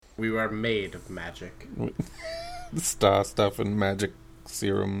We are made of magic. Star stuff and magic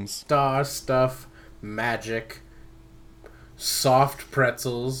serums. Star stuff, magic, soft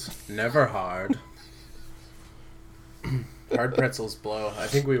pretzels, never hard. Hard pretzels blow. I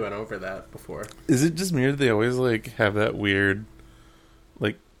think we went over that before. Is it just me or do they always, have that weird...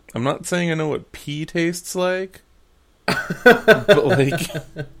 I'm not saying I know what pee tastes like, but, when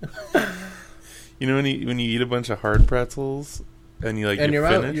you eat a bunch of hard pretzels and you, and you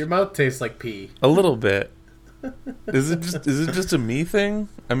finish... your mouth tastes like pee. A little bit. Is it just a me thing?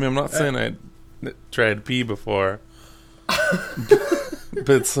 I mean, I'm not saying I tried pee before, but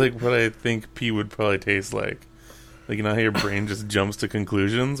it's what I think pee would probably taste like. How your brain just jumps to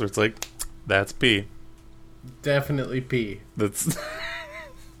conclusions, or it's that's pee. Definitely pee. That's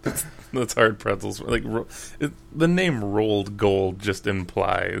hard pretzels. The name Rolled Gold just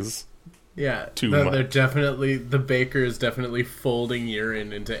implies too much. They're definitely, the baker is definitely folding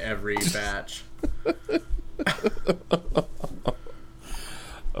urine into every batch.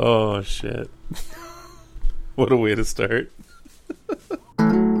 Oh shit! What a way to start.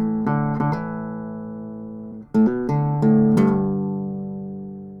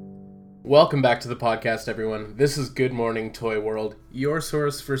 Welcome back to the podcast, everyone. This is Good Morning Toy World, your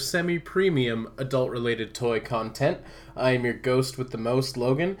source for semi-premium adult-related toy content. I am your ghost with the most,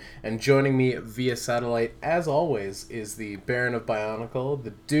 Logan, and joining me via satellite, as always, is the Baron of Bionicle, the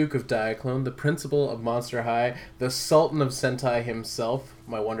Duke of Diaclone, the Principal of Monster High, the Sultan of Sentai himself,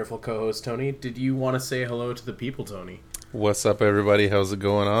 my wonderful co-host, Tony. Did you want to say hello to the people, Tony? What's up, everybody? How's it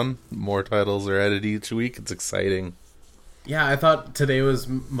going on? More titles are added each week. It's exciting. Yeah, I thought today was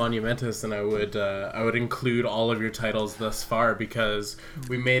monumentous, and I would include all of your titles thus far because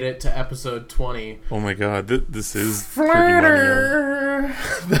we made it to episode 20. Oh my god, this is pretty monumental.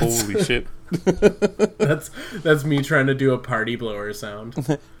 Holy shit! that's me trying to do a party blower sound.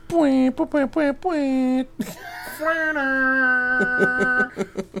 That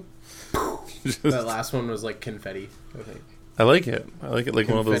last one was like confetti, I think. I like it like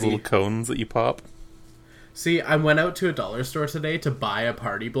confetti. One of those little cones that you pop. See, I went out to a dollar store today to buy a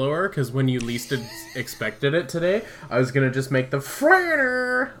party blower because when you least expected it today, I was going to just make the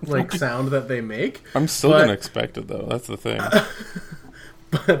sound that they make. I'm still going to expect it, though. That's the thing.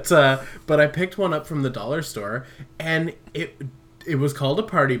 But I picked one up from the dollar store, and it was called a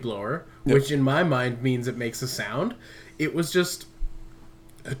party blower, which in my mind means it makes a sound. It was just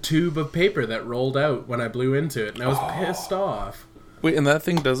a tube of paper that rolled out when I blew into it, and I was pissed off. Wait, and that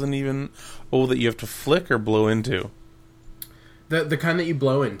thing doesn't even... Oh, that you have to flick or blow into? The kind that you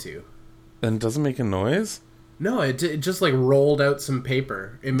blow into. And it doesn't make a noise? No, it just rolled out some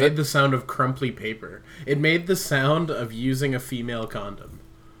paper. It made the sound of crumply paper. It made the sound of using a female condom.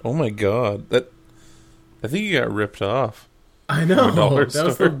 Oh my god. I think you got ripped off. I know. That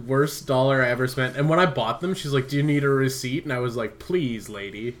was the worst dollar I ever spent. And when I bought them, she's like, "Do you need a receipt?" And I was like, "Please,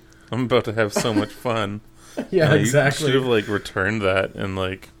 lady. I'm about to have so much fun." Yeah, exactly. You should have returned that and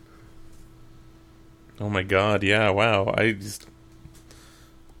oh my god, yeah, wow. I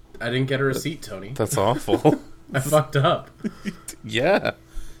didn't get a receipt, Tony. That's awful. I fucked up. Yeah,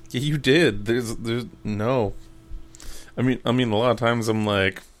 you did. There's no. I mean, a lot of times I'm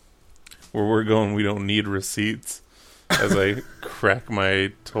like, where we're going, we don't need receipts. As I crack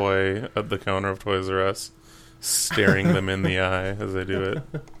my toy at the counter of Toys R Us, staring them in the eye as I do it.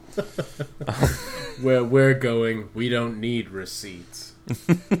 Where we're going, we don't need receipts.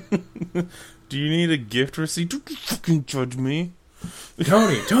 Do you need a gift receipt? Don't you fucking judge me.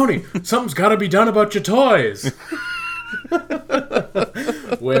 Tony, something's gotta be done about your toys.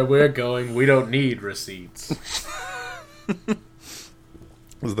 Where we're going, we don't need receipts.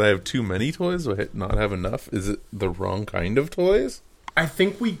 Does I have too many toys? Do I not have enough? Is it the wrong kind of toys? I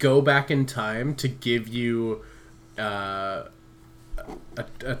think we go back in time to give you a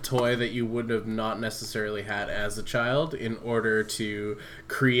toy that you would have not necessarily had as a child in order to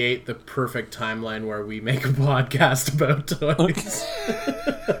create the perfect timeline where we make a podcast about toys.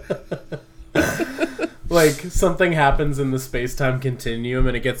 Something happens in the space-time continuum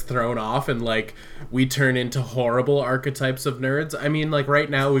and it gets thrown off and we turn into horrible archetypes of nerds. I mean, right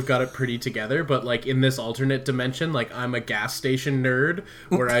now we've got it pretty together, but in this alternate dimension, I'm a gas station nerd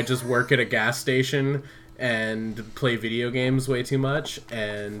where I just work at a gas station and play video games way too much,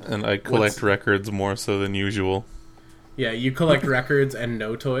 and I collect records more so than usual. Yeah, you collect records and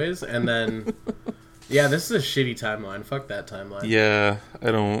no toys, and then this is a shitty timeline. Fuck that timeline. Yeah,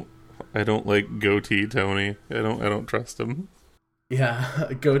 I don't like Goatee Tony. I don't trust him. Yeah,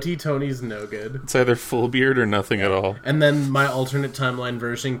 Goatee Tony's no good. It's either full beard or nothing at all. And then my alternate timeline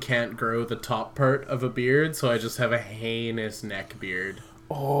version can't grow the top part of a beard, so I just have a heinous neck beard.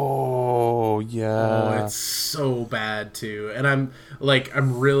 Oh, yeah. Oh, it's so bad too. And I'm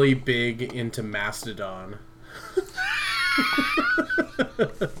really big into Mastodon.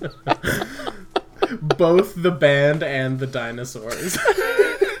 Both the band and the dinosaurs.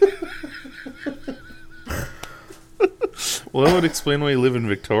 Well, that would explain why you live in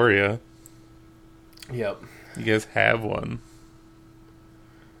Victoria. Yep. You guys have one.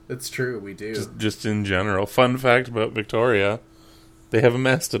 It's true, we do. Just in general. Fun fact about Victoria, they have a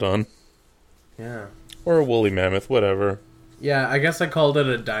mastodon. Yeah. Or a woolly mammoth, whatever. Yeah, I guess I called it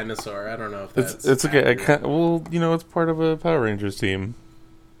a dinosaur. I don't know if that's It's okay. I accurate. can't. Well, it's part of a Power Rangers team.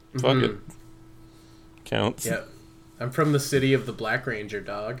 Fuck it. Counts. Yep. I'm from the city of the Black Ranger,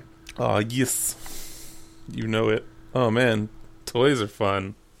 dog. Oh, yes. You know it. Oh, man. Toys are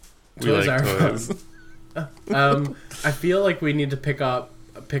fun. Toys are toys. I feel like we need to pick up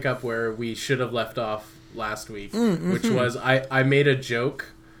where we should have left off last week, which was I made a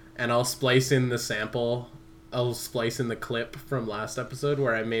joke, and I'll splice in the sample. I'll splice in the clip from last episode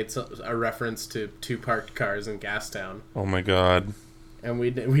where I made a reference to two parked cars in Gastown. Oh, my God. And we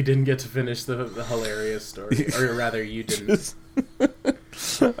didn't get to finish the hilarious story, or rather, you didn't.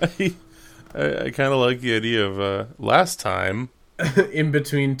 I kind of like the idea of last time. In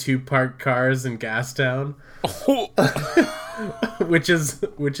between two parked cars in Gastown, which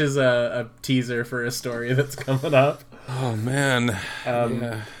is a teaser for a story that's coming up. Oh, man.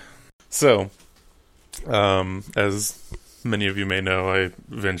 Yeah. So, as many of you may know, I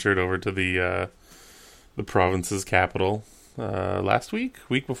ventured over to the province's capital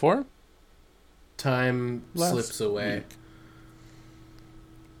week before. Time slips away.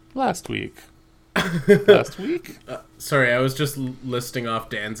 Last week. Last week? Sorry, I was just listing off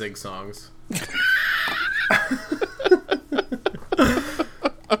Danzig songs.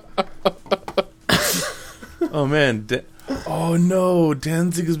 Oh, man. Oh, no.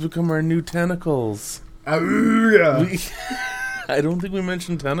 Danzig has become our new Tentacles. Yeah. I don't think we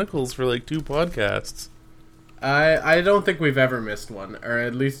mentioned Tentacles for like 2 podcasts. I don't think we've ever missed one, or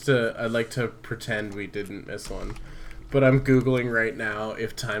at least I'd like to pretend we didn't miss one. But I'm Googling right now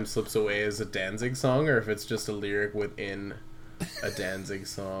if Time Slips Away is a Danzig song or if it's just a lyric within a Danzig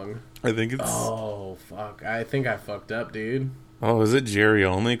song. I think it's... Oh, fuck. I think I fucked up, dude. Oh, is it Jerry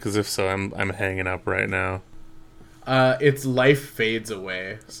only? Because if so, I'm hanging up right now. It's Life Fades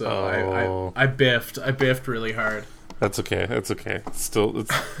Away. So I biffed. I biffed really hard. That's okay. It's still,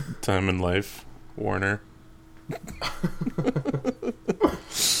 it's Time in Life, Warner.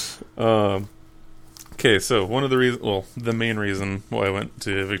 Okay, so one of the the main reason why I went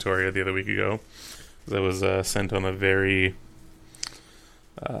to Victoria the other week ago is I was sent on a very,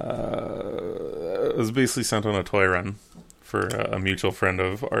 I was basically sent on a toy run for a mutual friend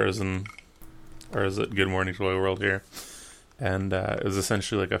of ours at Good Morning Toy World here, and it was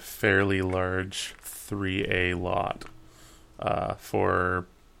essentially like a fairly large 3A lot for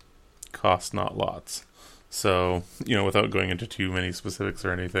cost not lots. So, without going into too many specifics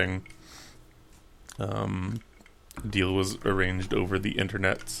or anything, deal was arranged over the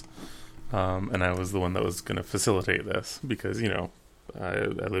internets, and I was the one that was going to facilitate this because, I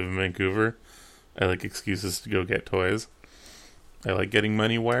live in Vancouver. I like excuses to go get toys. I like getting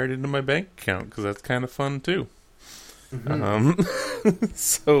money wired into my bank account because that's kind of fun too.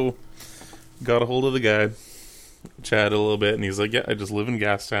 So, got a hold of the guy, chatted a little bit, and he's like, yeah, I just live in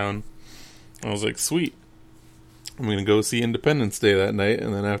Gastown. I was like, sweet. I'm going to go see Independence Day that night,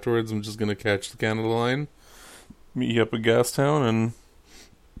 and then afterwards I'm just going to catch the Canada Line, meet you up at Gastown, and,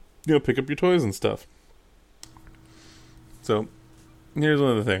 pick up your toys and stuff. So, here's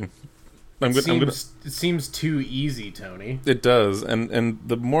another thing. It seems too easy, Tony. It does, and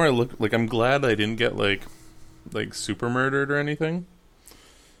the more I look, I'm glad I didn't get, like super murdered or anything.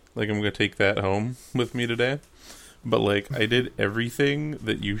 I'm going to take that home with me today. But, I did everything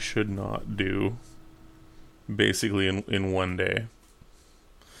that you should not do, basically, in one day.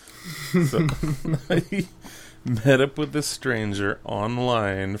 So, I met up with this stranger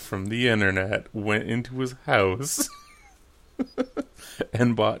online from the internet, went into his house,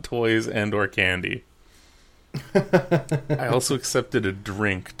 and bought toys and or candy. I also accepted a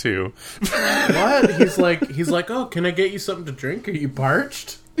drink, too. What? He's like, oh, can I get you something to drink? Are you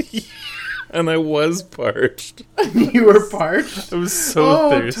parched? And I was parched. You were parched? I was so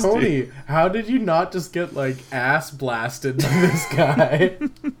thirsty. Tony, how did you not just get, ass blasted by this guy?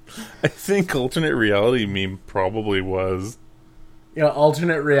 I think alternate reality meme probably was. Yeah,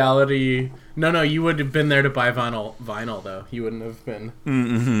 alternate reality... No, you would have been there to buy vinyl, though. You wouldn't have been.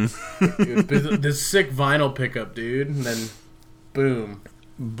 Mm-hmm. This sick vinyl pickup, dude. And then, boom.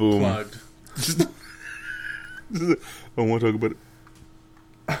 Plugged. I want to talk about it.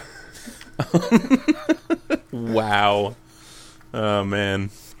 Wow. Oh, man.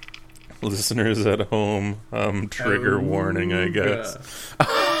 Listeners at home, trigger warning, I guess.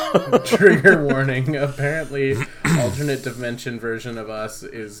 Trigger warning. Apparently, alternate dimension version of us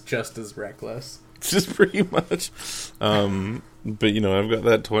is just as reckless. Just pretty much. But, I've got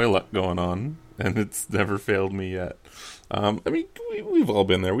that toy luck going on, and it's never failed me yet. I mean, we've all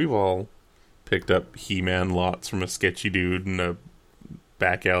been there. We've all picked up He-Man lots from a sketchy dude in a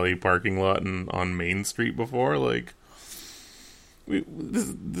back alley parking lot and on Main Street before. Like,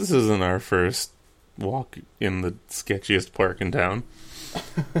 this isn't our first walk in the sketchiest park in town.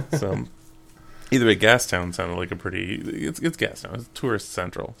 So, either way, Gastown sounded like a pretty... It's Gastown. It's tourist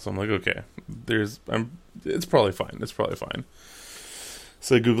central. So I'm like, okay, it's probably fine. It's probably fine.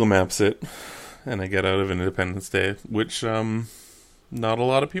 So I Google Maps it, and I get out of Independence Day, which not a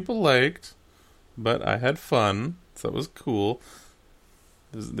lot of people liked, but I had fun, so it was cool.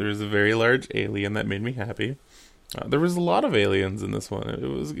 There was a very large alien that made me happy. There was a lot of aliens in this one.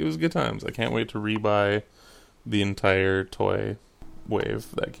 It was good times. I can't wait to rebuy the entire toy wave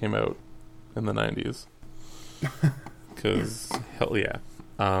that came out in the 90s. Because, hell yeah.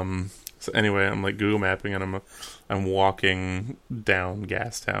 So anyway, I'm like Google mapping, and I'm walking down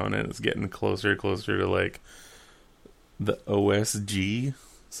Gastown, and it's getting closer and closer to like the OSG,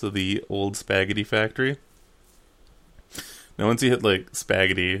 so the old spaghetti factory. Now, once you hit like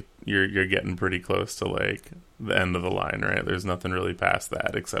spaghetti, you're getting pretty close to like the end of the line, right? There's nothing really past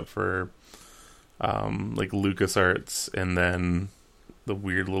that except for like LucasArts, and then the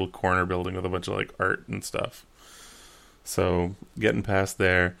weird little corner building with a bunch of like art and stuff. So getting past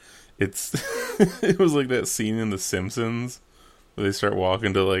there, it was like that scene in The Simpsons where they start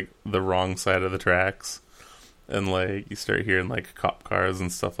walking to like the wrong side of the tracks, and like you start hearing like cop cars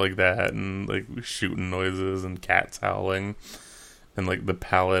and stuff like that, and like shooting noises and cats howling, and like the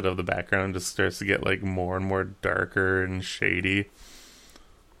palette of the background just starts to get like more and more darker and shady.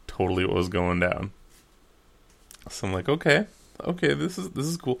 Totally what was going down. So I'm like, okay, this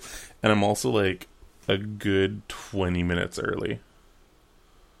is cool. And I'm also like a good 20 minutes early.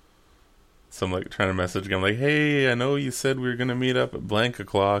 So I'm like trying to message him, like, hey, I know you said we were gonna meet up at blank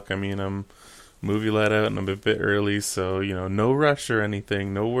o'clock. I mean, I'm movie let out and I'm a bit early, so no rush or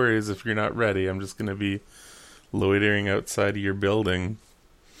anything. No worries if you're not ready. I'm just gonna be loitering outside of your building.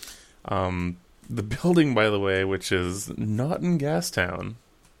 The building, by the way, which is not in Gastown.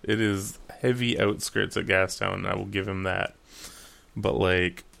 It is heavy outskirts of Gastown, I will give him that. But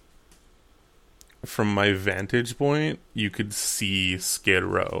like, from my vantage point, you could see Skid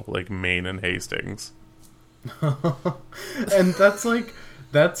Row, like Maine and Hastings. And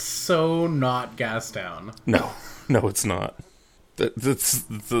that's so not Gastown. No, it's not. That's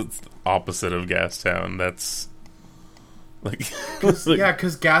the opposite of Gastown. That's like, yeah,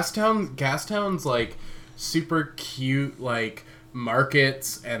 because Gastown's like super cute, like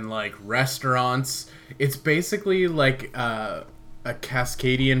markets and like restaurants. It's basically like a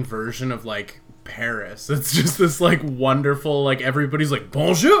Cascadian version of like Paris. It's just this like wonderful, like everybody's like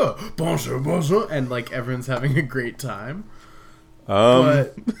bonjour, and like everyone's having a great time.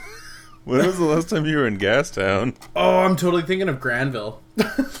 But when was the last time you were in Gastown? Oh, I'm totally thinking of Granville.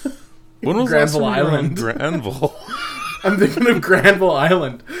 When was Granville Island? Granville. I'm thinking of Granville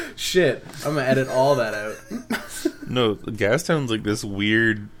Island. Shit, I'm gonna edit all that out. No, Gastown's like this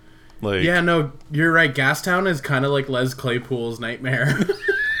weird, like... Yeah, no, you're right. Gastown is kind of like Les Claypool's nightmare.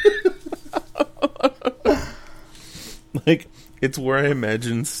 Like, it's where I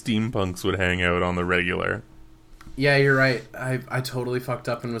imagine steampunks would hang out on the regular. Yeah, you're right. I totally fucked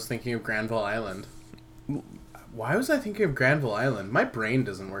up and was thinking of Granville Island. Why was I thinking of Granville Island? My brain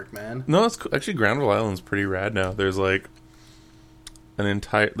doesn't work, man. No, actually Granville Island's pretty rad now. There's like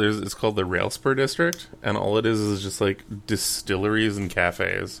it's called the Railspur District, and all it is just like distilleries and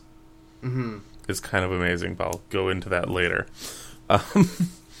cafes. Mm-hmm. It's kind of amazing, but I'll go into that later.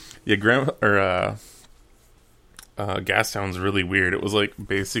 Yeah, Gastown's really weird. It was like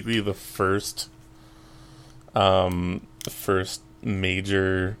basically the first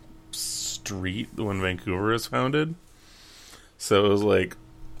major street when Vancouver was founded. So it was like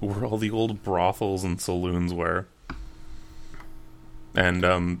where all the old brothels and saloons were.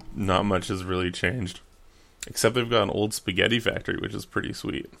 And not much has really changed. Except they've got an old spaghetti factory, which is pretty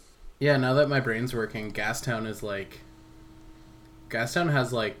sweet. Yeah, now that my brain's working, Gastown has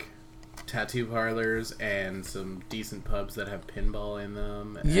like tattoo parlors and some decent pubs that have pinball in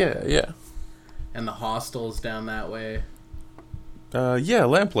them. Yeah. And the hostels down that way. Yeah,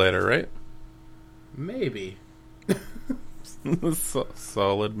 Lamplighter, right? Maybe.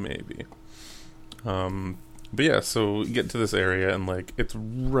 Solid maybe. But yeah, so we get to this area and like it's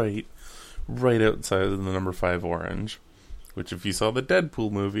right right outside of the number 5 Orange. Which, if you saw the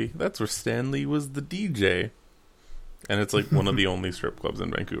Deadpool movie, that's where Stan Lee was the DJ. And it's like one of the only strip clubs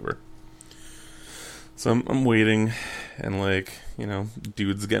in Vancouver. So I'm waiting, and like, you know,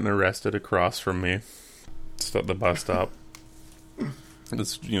 dude's getting arrested across from me. Just at the bus stop.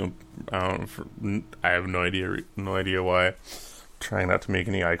 It's, you know, I have no idea why. Trying not to make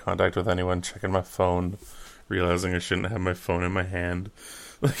any eye contact with anyone, checking my phone, realizing I shouldn't have my phone in my hand.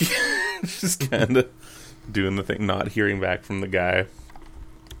 Like, just kind of doing the thing, not hearing back from the guy.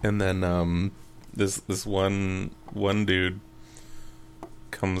 And then this one dude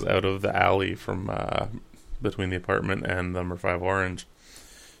comes out of the alley from between the apartment and number 5 Orange,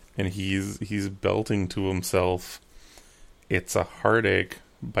 and he's belting to himself "It's a Heartache"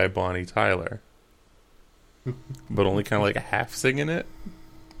 by Bonnie Tyler, but only kind of like half singing it.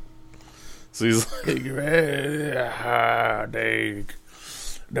 So he's like, "Heartache,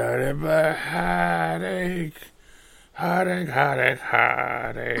 heartache, heartache, heartache,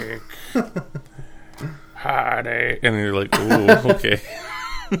 heartache, heartache," and you're like, "Oh, okay."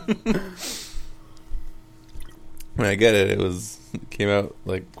 I get it. It came out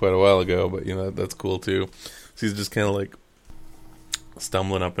like quite a while ago, but you know that's cool too. So he's just kind of like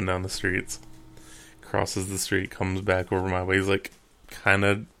stumbling up and down the streets, crosses the street, comes back over my way. He's like, kind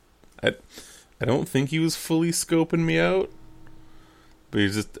of. I don't think he was fully scoping me out, but he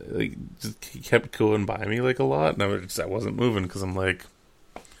just he kept going by me like a lot, and I wasn't moving because I'm like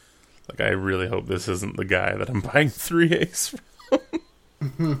I really hope this isn't the guy that I'm buying 3As from.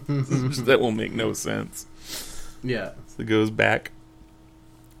 That will make no sense. Yeah. So it goes back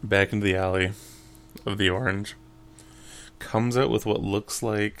into the alley of the Orange. Comes out with what looks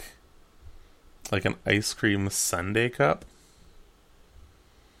like an ice cream sundae cup.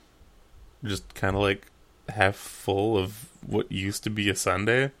 Just kind of like half full of what used to be a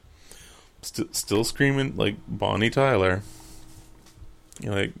sundae. Still screaming like Bonnie Tyler. You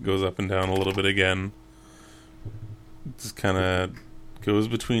know, like goes up and down a little bit again. Just kind of goes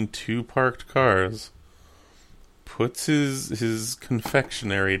between two parked cars. Puts his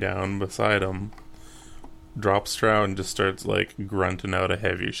confectionery down beside him. Drops trow and just starts like grunting out a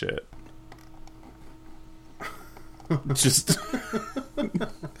heavy shit. just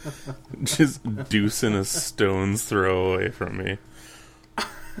deucing a stone's throw away from me.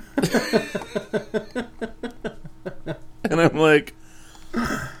 And I'm like,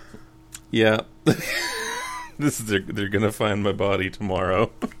 yeah, they're gonna find my body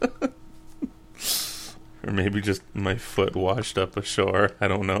tomorrow. Or maybe just my foot washed up ashore. I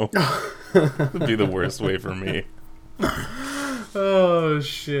don't know. It'd be the worst way for me. Oh,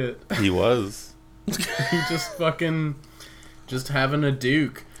 shit. He was. Just having a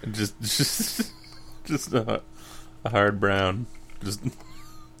duke. Just a hard brown. Just and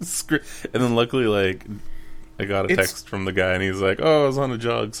then luckily, like, I got a text from the guy, and he's like, "Oh, I was on a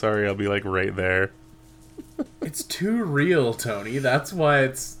jog. Sorry, I'll be like right there." It's too real, Tony. That's why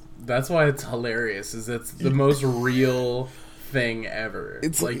it's hilarious. Is it's the most real thing ever.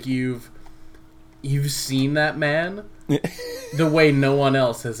 It's like you've seen that man the way no one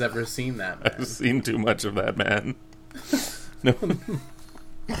else has ever seen that man. I've seen too much of that man. No,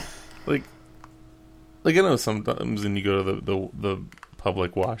 like I know sometimes when you go to the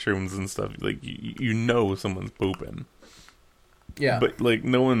public washrooms and stuff, like you know someone's pooping. Yeah, but like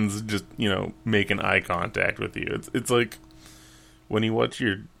no one's just making eye contact with you. It's like when you watch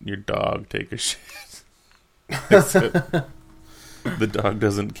your dog take a shit. The dog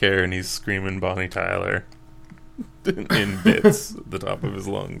doesn't care, and he's screaming Bonnie Tyler in bits at the top of his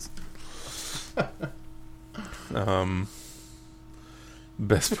lungs.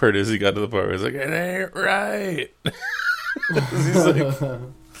 Best part is he got to the part where he's like, "It ain't right." He's like,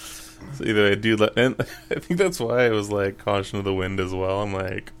 so either way, dude, and I think that's why I was like caution of the wind as well.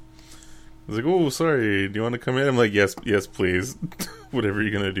 I was like, "Oh, sorry, do you want to come in?" I'm like, yes, please." Whatever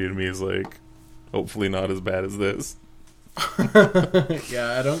you're gonna do to me is like, hopefully not as bad as this.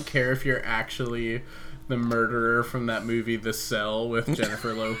 Yeah, I don't care if you're actually the murderer from that movie The Cell with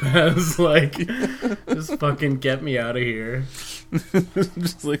Jennifer Lopez. Like, just fucking get me out of here.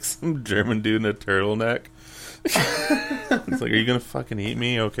 Just like some German dude in a turtleneck. It's like, are you gonna fucking eat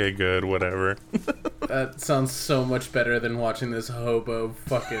me? Okay, good, whatever. That sounds so much better than watching this hobo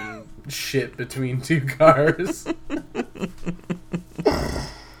fucking shit between two cars.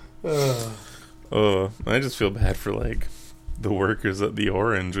 Oh, I just feel bad for like the workers at the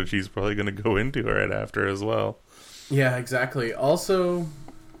Orange, which he's probably gonna go into right after as well. Yeah, exactly. Also,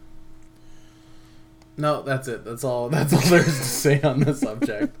 No, that's it. That's all. That's all there is to say on the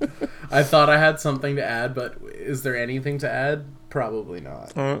subject. I thought I had something to add, but is there anything to add? Probably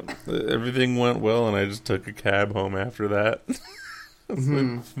not. Everything went well, and I just took a cab home after that.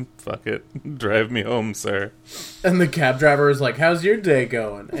 Like, fuck it, drive me home, sir. And the cab driver was like, "How's your day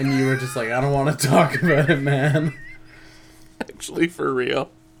going?" And you were just like, "I don't want to talk about it, man." Actually, for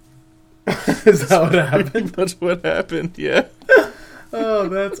real. Is that what happened? Pretty much what happened, yeah. Oh,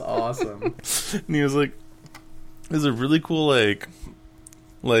 that's awesome. And he was like, he was a really cool,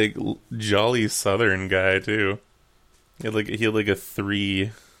 like jolly Southern guy too. He had like a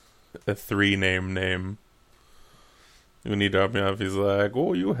three name. When he dropped me off, he's like,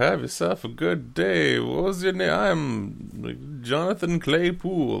 "Oh, you have yourself a good day. What was your name?" "I'm like Jonathan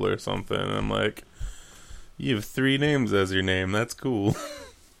Claypool or something." And I'm like, "You have 3 names as your name. That's cool."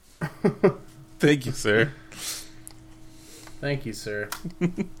 Thank you, sir. Thank you, sir.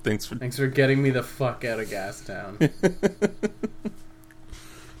 Thanks for getting me the fuck out of Gastown.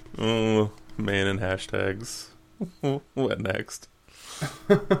 Oh, man, and hashtags. What next?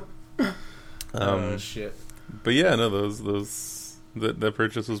 Oh shit. But yeah, no, that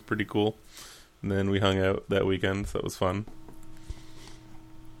purchase was pretty cool. And then we hung out that weekend, so that was fun.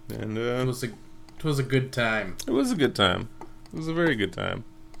 And it was a good time. It was a good time. It was a very good time.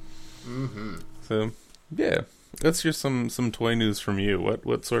 Mm-hmm. So yeah, let's hear some toy news from you.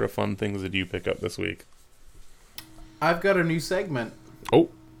 What sort of fun things did you pick up this week? I've got a new segment. Oh,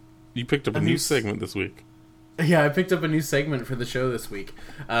 you picked up a new segment this week. Yeah, I picked up a new segment for the show this week.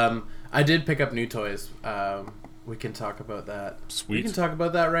 I did pick up new toys. We can talk about that. Sweet. We can talk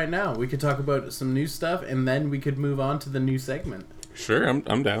about that right now. We could talk about some new stuff, and then we could move on to the new segment. Sure,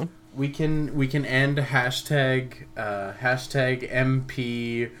 I'm down. We can end hashtag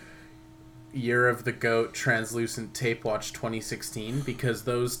MP Year of the Goat Translucent Tape Watch 2016 because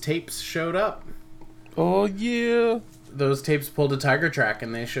those tapes showed up. Oh yeah, those tapes pulled a Tiger Track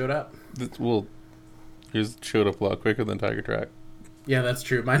and they showed up. Well, yours showed up a lot quicker than Tiger Track. Yeah, that's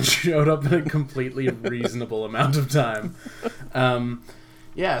true. Mine showed up in a completely reasonable amount of time.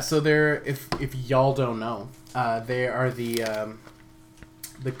 Yeah, so they're if y'all don't know, they are the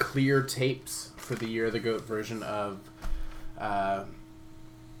clear tapes for the Year of the Goat version of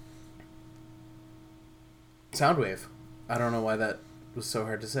Soundwave. I don't know why that was so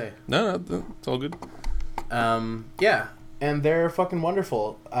hard to say. No, it's all good. Yeah, and they're fucking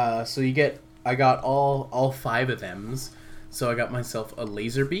wonderful. So I got all 5 of them. So I got myself a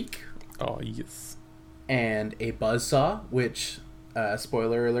Laserbeak. Oh, yes. And a Buzzsaw, which,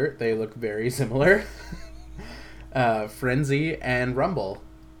 spoiler alert, they look very similar. Frenzy and Rumble.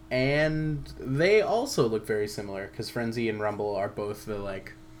 And they also look very similar, because Frenzy and Rumble are both the,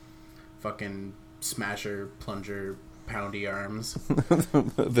 like, fucking smasher, plunger, poundy arms.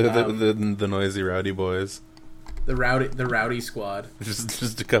 the noisy rowdy boys. The rowdy squad.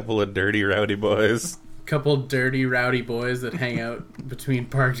 Just a couple of dirty rowdy boys. Couple dirty rowdy boys that hang out between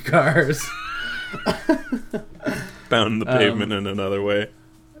parked cars. Pounding the pavement in another way.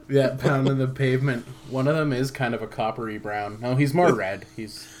 Yeah, pounding the pavement. One of them is kind of a coppery brown. No, he's more red.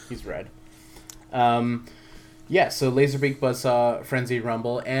 He's red. Yeah, so Laserbeak, Buzzsaw, Frenzy,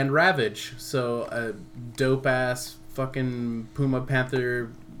 Rumble, and Ravage. So a dope-ass fucking Puma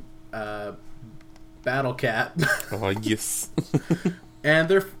Panther battle cat. Oh, yes. And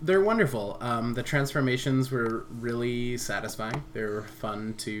they're wonderful. The transformations were really satisfying. They were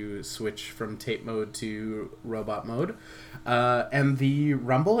fun to switch from tape mode to robot mode. And the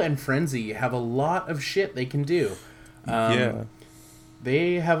Rumble and Frenzy have a lot of shit they can do. Yeah.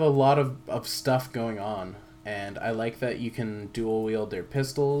 They have a lot of stuff going on. And I like that you can dual wield their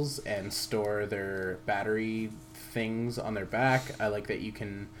pistols and store their battery things on their back. I like that you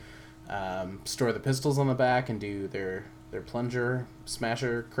can store the pistols on the back and do their plunger,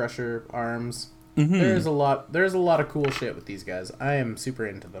 smasher, crusher arms. Mm-hmm. There's a lot of cool shit with these guys. I am super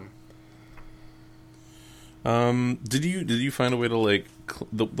into them. Did you find a way to like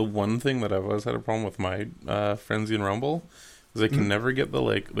the one thing that I've always had a problem with my Frenzy and Rumble is I can never get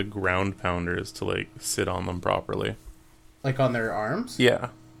the ground pounders to like sit on them properly. Like on their arms? Yeah.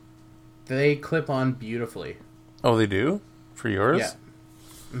 They clip on beautifully. Oh, they do? For yours? Yeah.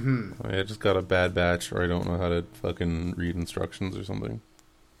 Mm-hmm. I just got a bad batch, or I don't know how to fucking read instructions or something.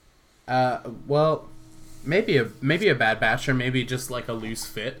 Well, maybe a bad batch, or maybe just like a loose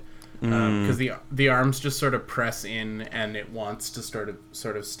fit, because the arms just sort of press in, and it wants to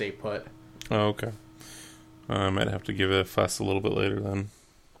sort of stay put. Oh, okay. I might have to give it a fuss a little bit later then.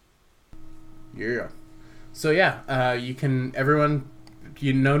 Yeah. So yeah,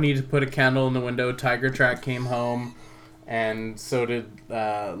 no need to put a candle in the window. Tiger Track came home. and so did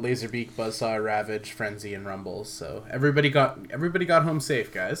Laserbeak, Buzzsaw, Ravage, Frenzy, and Rumble. So everybody got home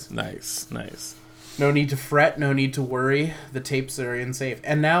safe, guys. Nice. No need to fret, no need to worry. The tapes are in safe.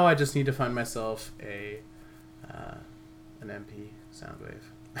 And now I just need to find myself an MP Soundwave.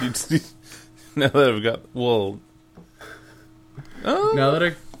 Now that I've got Now that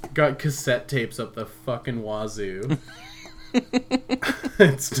I got cassette tapes up the fucking wazoo,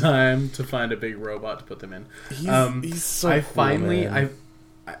 it's time to find a big robot to put them in. He's so cool, man.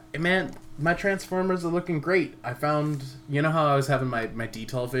 Man, my Transformers are looking great. I found, you know how I was having my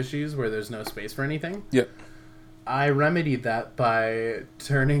detolf issues where there's no space for anything? Yep. I remedied that by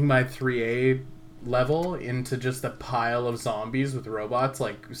turning my 3A level into just a pile of zombies with robots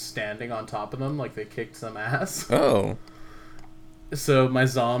like standing on top of them like they kicked some ass. Oh. So my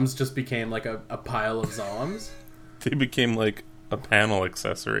zoms just became like a pile of zoms. They became like a panel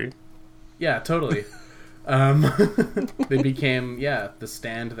accessory. Yeah, totally. They became, the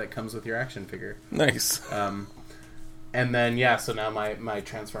stand that comes with your action figure. Nice. And then, so now my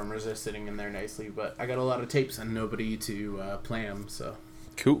Transformers are sitting in there nicely, but I got a lot of tapes and nobody to play them, so.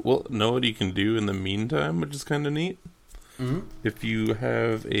 Cool. Well, know what you can do in the meantime, which is kind of neat? Mm-hmm. If you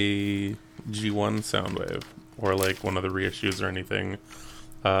have a G1 Soundwave, or like one of the reissues or anything,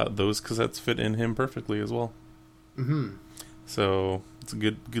 those cassettes fit in him perfectly as well. Mm-hmm. So it's a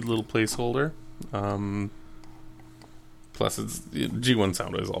good little placeholder. Plus, it's G1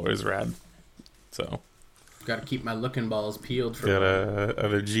 Soundwave is always rad. So got to keep my looking balls peeled for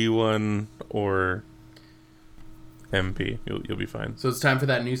either G1 or MP. You'll be fine. So it's time for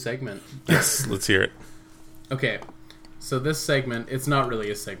that new segment. Yes, let's hear it. Okay. So this segment, it's not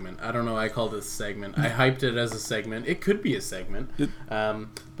really a segment. I don't know why I called it a segment. I hyped it as a segment. It could be a segment.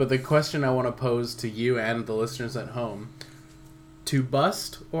 But the question I want to pose to you and the listeners at home, to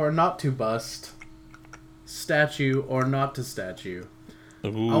bust or not to bust, statue or not to statue.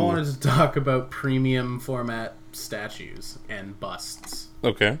 Ooh. I wanted to talk about premium format statues and busts.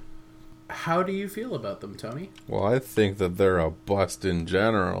 Okay. How do you feel about them, Tony? Well, I think that they're a bust in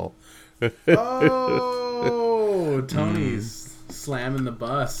general. Oh, Tony's slamming the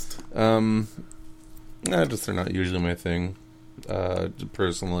bust. Just they're not usually my thing,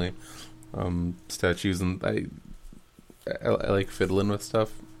 personally. Statues, and I like fiddling with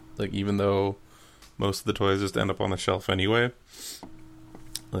stuff. Like, even though most of the toys just end up on the shelf anyway,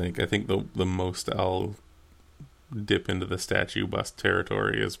 like, I think the most I'll dip into the statue bust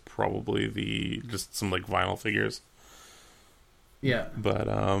territory is probably just some like vinyl figures. Yeah. But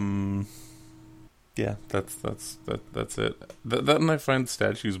yeah, that's it. That and I find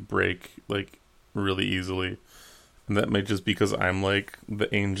statues break like really easily, and that might just because I'm like the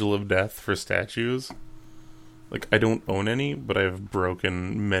angel of death for statues. Like, I don't own any, but I've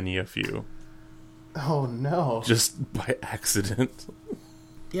broken many a few. Oh no! Just by accident.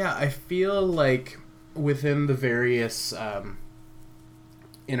 Yeah, I feel like within the various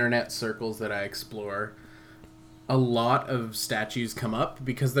internet circles that I explore, a lot of statues come up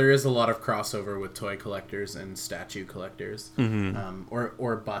because there is a lot of crossover with toy collectors and statue collectors,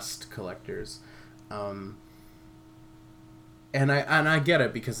 or bust collectors, and I get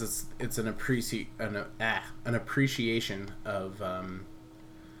it because it's an appreciation of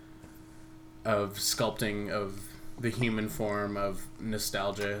sculpting of the human form, of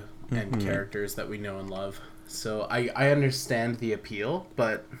nostalgia and characters that we know and love. So I understand the appeal,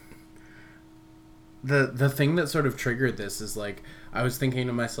 but the thing that sort of triggered this is, like, I was thinking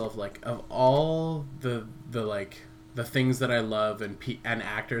to myself, like, of all the things that I love and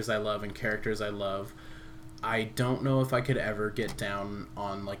actors I love and characters I love, I don't know if I could ever get down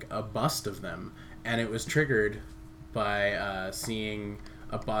on like a bust of them. And it was triggered by seeing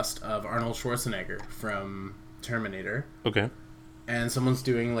a bust of Arnold Schwarzenegger from Terminator. Okay. And someone's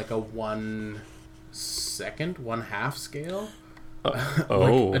doing like a 1/2 scale. Like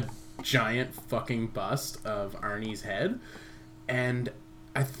a giant fucking bust of Arnie's head. And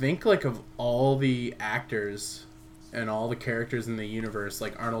I think, like, of all the actors and all the characters in the universe,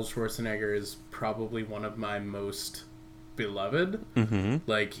 like, Arnold Schwarzenegger is probably one of my most beloved. Mm-hmm.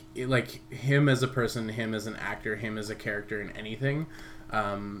 Like him as a person, him as an actor, him as a character in anything,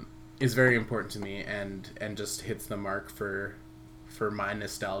 is very important to me, and just hits the mark for my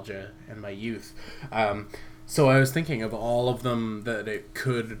nostalgia and my youth. So I was thinking of all of them that it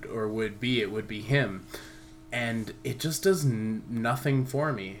could or would be, it would be him. And it just does nothing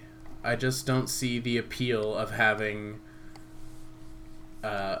for me. I just don't see the appeal of having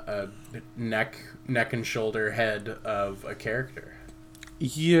a neck and shoulder head of a character.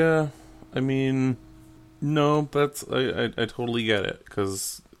 Yeah, I mean, no, but I totally get it,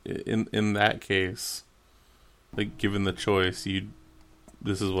 because in that case, like, given the choice,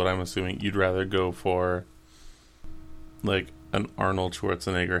 this is what I'm assuming, you'd rather go for, like, an Arnold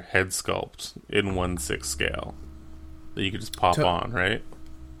Schwarzenegger head sculpt in 1/6 scale that you could just pop on, right?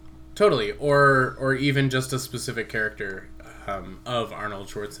 Totally, or even just a specific character of Arnold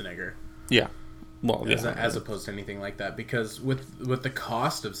Schwarzenegger. Yeah. Well, as opposed to anything like that, because with the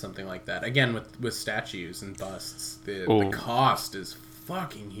cost of something like that, again with statues and busts, the cost is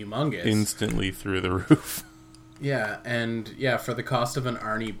fucking humongous. Instantly through the roof. Yeah, and for the cost of an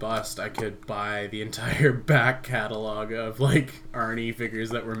Arnie bust, I could buy the entire back catalog of like Arnie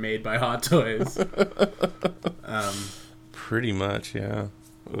figures that were made by Hot Toys. Pretty much, yeah.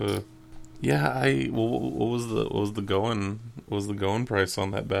 Yeah, what was the going price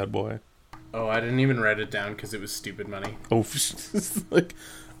on that bad boy? Oh, I didn't even write it down because it was stupid money. Oh, it's like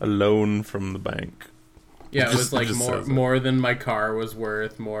a loan from the bank. Yeah, it was like more than my car was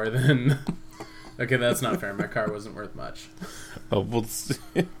worth, more than... Okay, that's not fair. My car wasn't worth much. Oh, well,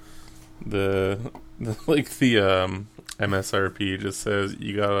 the MSRP just says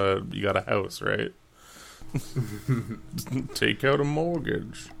you got a house, right? Take out a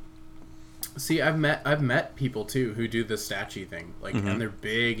mortgage. See, I've met people too who do the statue thing, like, and they're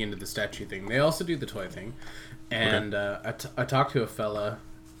big into the statue thing. They also do the toy thing, and I talked to a fella,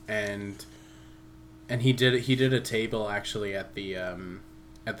 and he did a table actually at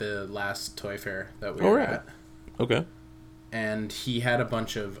the last toy fair that we were at. Okay. And he had a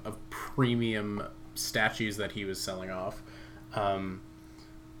bunch of premium statues that he was selling off.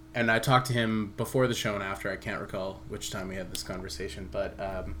 And I talked to him before the show and after. I can't recall which time we had this conversation, but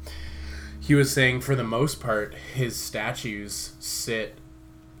he was saying for the most part his statues sit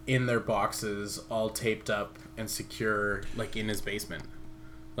in their boxes all taped up and secure, like, in his basement.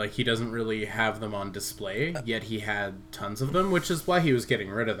 Like, he doesn't really have them on display, yet he had tons of them, which is why he was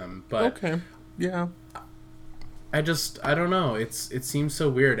getting rid of them. But okay, yeah. I don't know. It seems so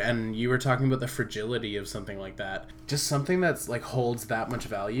weird. And you were talking about the fragility of something like that. Just something that's, like, holds that much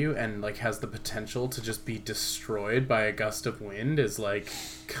value and, like, has the potential to just be destroyed by a gust of wind is, like,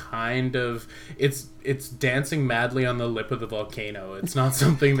 kind of... It's dancing madly on the lip of the volcano. It's not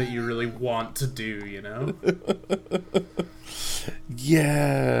something that you really want to do, you know?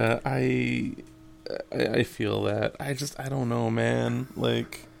 Yeah, I feel that. I don't know, man.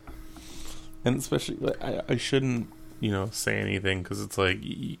 Like... And especially, like, I shouldn't, say anything, because it's like,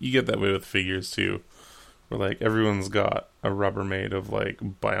 you get that way with figures, too. Where, like, everyone's got a Rubbermaid of, like,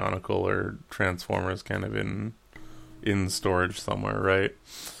 Bionicle or Transformers kind of in storage somewhere, right?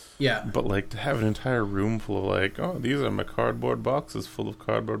 Yeah. But, like, to have an entire room full of, like, oh, these are my cardboard boxes full of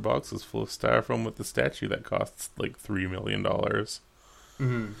styrofoam with the statue that costs, like, $3 million.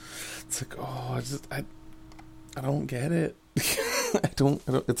 Mm-hmm. It's like, oh, I don't get it. I don't,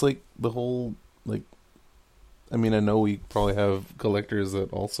 it's like the whole, like, I mean, I know we probably have collectors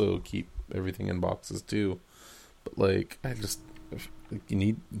that also keep everything in boxes too, but, like, you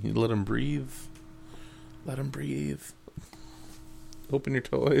need to let them breathe. Let them breathe. Open your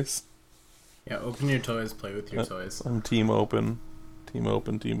toys. Yeah, open your toys, play with your toys. I'm team open,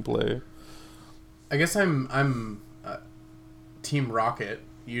 team play. I guess I'm Team Rocket.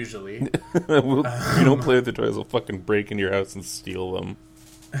 Usually. You don't play with the toys, I'll fucking break into your house and steal them.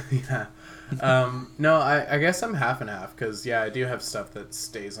 Yeah. No, I guess I'm half and half, because, I do have stuff that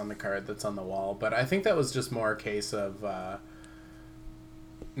stays on the card that's on the wall, but I think that was just more a case of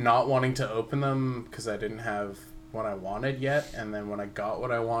not wanting to open them because I didn't have what I wanted yet, and then when I got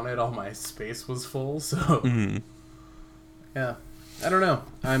what I wanted, all my space was full, so... Yeah. I don't know.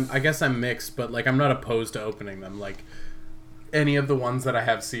 I guess I'm mixed, but, like, I'm not opposed to opening them, like... Any of the ones that I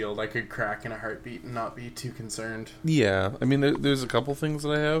have sealed, I could crack in a heartbeat and not be too concerned. Yeah, I mean, there's a couple things that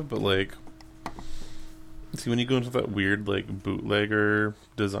I have, but, like... See, when you go into that weird, like, bootlegger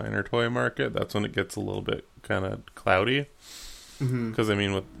designer toy market, that's when it gets a little bit kind of cloudy. Because, I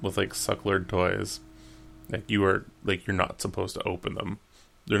mean, with, like, sucklered toys, like, you're not supposed to open them.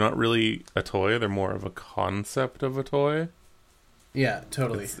 They're not really a toy, they're more of a concept of a toy. Yeah,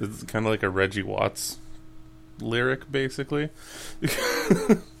 totally. It's kind of like a Reggie Watts lyric, basically.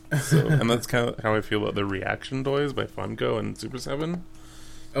 And that's kind of how I feel about the reaction toys by Funko and Super 7.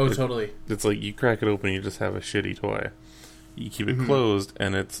 Oh, totally. It's like you crack it open, you just have a shitty toy. You keep it closed,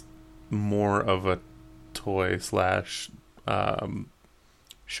 and it's more of a toy slash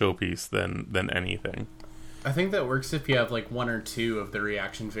showpiece than anything. I think that works if you have, like, one or two of the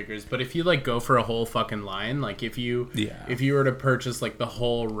reaction figures, but if you, like, go for a whole fucking line, like, if you were to purchase, like, the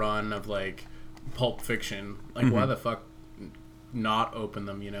whole run of, like, Pulp Fiction, like, why the fuck not open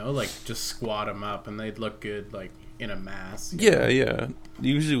them, like, just squat them up and they'd look good, like, in a mass. Yeah.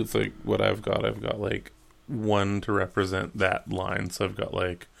 Usually with, like, what I've got like one to represent that line. So I've got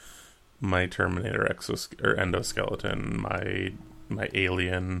like my Terminator or endoskeleton, my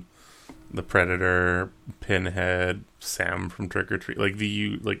Alien, the Predator, Pinhead, Sam from Trick or Treat, like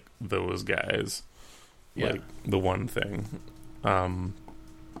those guys. Yeah. Like the one thing. And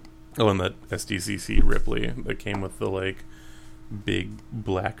that SDCC Ripley that came with the like big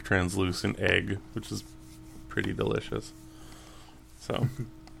black translucent egg, which is pretty delicious. So,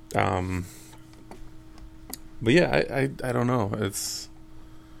 but yeah, I don't know.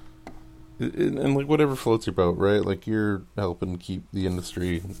 And like whatever floats your boat, right? Like you're helping keep the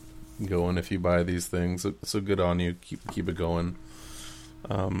industry going if you buy these things. So good on you. Keep it going.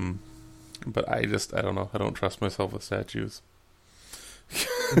 But I don't know. I don't trust myself with statues.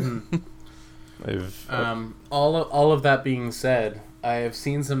 All of that being said, I have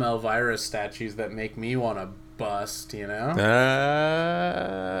seen some Elvira statues that make me want to bust, you know?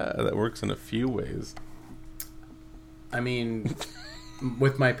 That works in a few ways. I mean,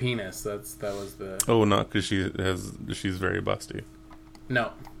 with my penis, that was the... Oh, not because she's very busty.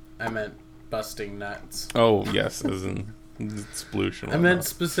 No, I meant busting nuts. Oh, yes, as in sploosh and I meant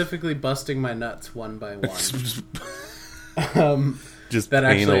specifically busting my nuts one by one. Just that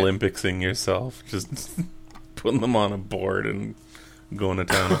pain actually... Olympicsing yourself. Just putting them on a board and going to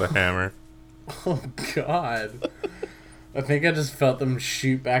town with a hammer. Oh, God. I think I just felt them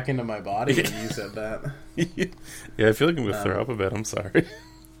shoot back into my body when you said that. Yeah, I feel like I'm going to throw up a bit. I'm sorry.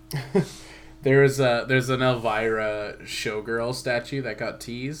 There's an Elvira showgirl statue that got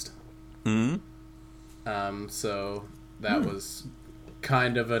teased. So that was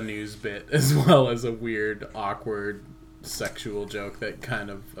kind of a news bit as well as a weird, awkward sexual joke that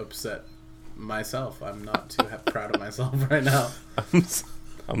kind of upset myself. I'm not too proud of myself right now.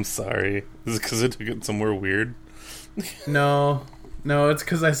 I'm sorry. Is it because I took it somewhere weird? No, it's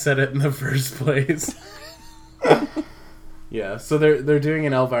because I said it in the first place. Yeah, so they're doing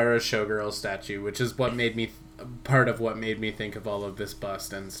an Elvira showgirl statue, which is part of what made me think of all of this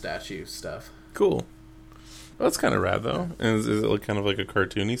bust and statue stuff. Cool. Well, that's kind of rad, though. And is it like kind of like a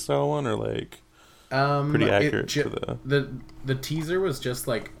cartoony style one, or like pretty accurate to the teaser was just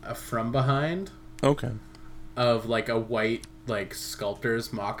like a from behind. Okay. Of like a white like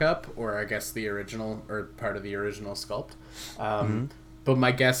sculptor's mock-up, or I guess the original or part of the original sculpt. But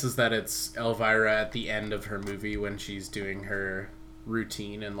my guess is that it's Elvira at the end of her movie when she's doing her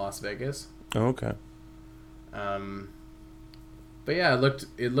routine in Las Vegas. Oh, okay. But yeah,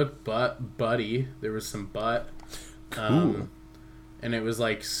 it looked butty. There was some butt. Cool. And it was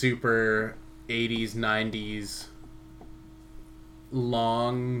like super 80s, 90s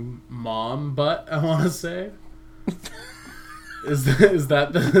long mom butt, I want to say. Is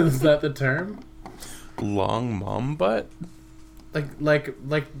that the term? Long mom butt?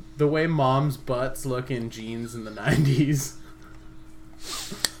 Like the way moms' butts look in jeans in the 90s.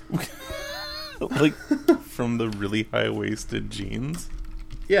 Like from the really high-waisted jeans?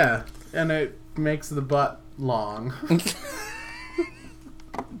 Yeah, and it makes the butt long.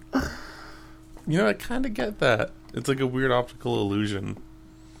 You know, I kind of get that. It's like a weird optical illusion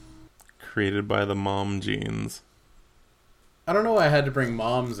created by the mom jeans. I don't know why I had to bring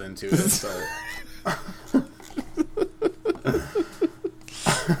moms into it, but...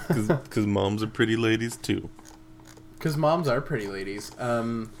 Because moms are pretty ladies, too. Because moms are pretty ladies.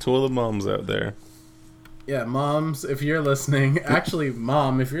 To all the moms out there. Yeah, moms, if you're listening... Actually,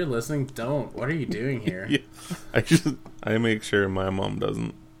 Mom, if you're listening, don't. What are you doing here? Yeah, I make sure my mom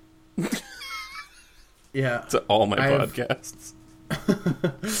doesn't. Yeah. To all my podcasts.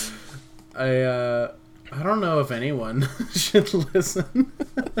 I don't know if anyone should listen.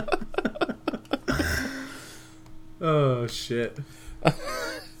 Oh, shit.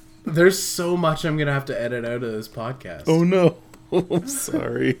 There's so much I'm going to have to edit out of this podcast. Oh, no. I'm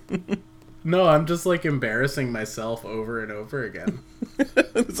sorry. No, I'm just, like, embarrassing myself over and over again.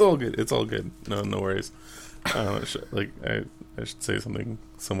 It's all good. It's all good. No worries. I should say something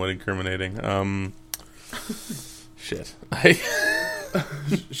somewhat incriminating. Shit.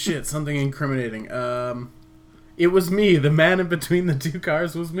 Shit, something incriminating. It was me. The man in between the two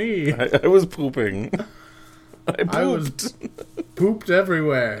cars was me. I was pooping. I was pooped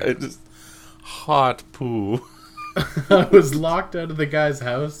everywhere. I just hot poo. I was locked out of the guy's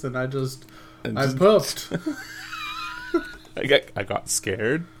house, and I pooped. I got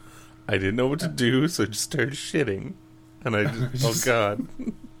scared. I didn't know what to do, so I just started shitting, and oh god.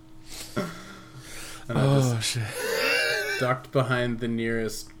 And I shit. Ducked behind the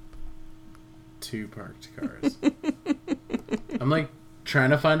nearest two parked cars. I'm like trying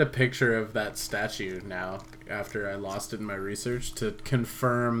to find a picture of that statue now after I lost it in my research to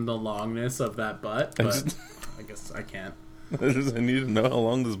confirm the longness of that butt, but I guess I can't. I need to know how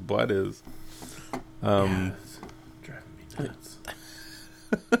long this butt is. Yeah, it's driving me nuts.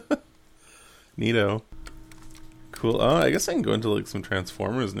 Neato. Cool. I guess I can go into like some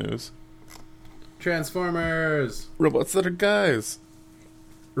Transformers news. Transformers! Robots that are guys.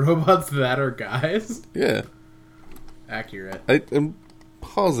 Robots that are guys? Yeah. Accurate. I'm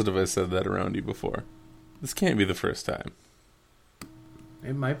positive I said that around you before. This can't be the first time.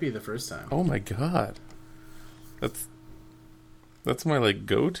 It might be the first time. Oh my god. That's my like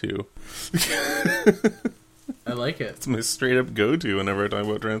go-to. I like it. It's my straight up go-to whenever I talk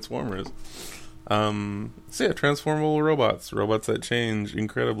about Transformers. So yeah, transformable robots that change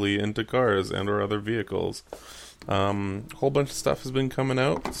incredibly into cars and or other vehicles. Whole bunch of stuff has been coming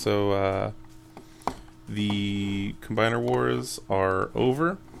out. So the Combiner Wars are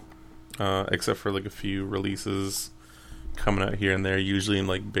over, except for like a few releases coming out here and there, usually in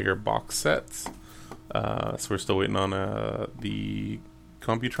like bigger box sets. So we're still waiting on the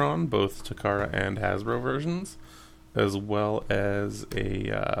Computron, both Takara and Hasbro versions, as well as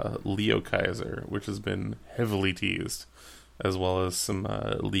a Leo Kaiser, which has been heavily teased, as well as some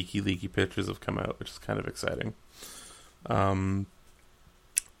leaky pictures have come out, which is kind of exciting.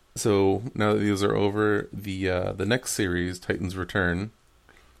 So now that these are over, the next series, Titan's Return,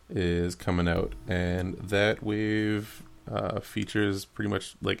 is coming out, and that wave features pretty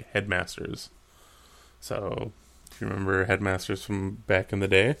much like Headmasters. So if you remember Headmasters from back in the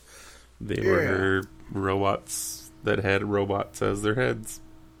day, they were robots that had robots as their heads.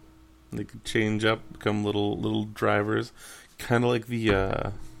 They could change up, become little drivers, kind of like the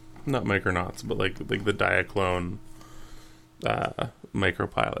not Micronauts, but like the Diaclone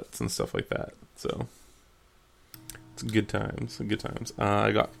micropilots and stuff like that. So it's good times.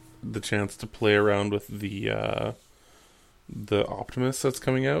 I got the chance to play around with the Optimus that's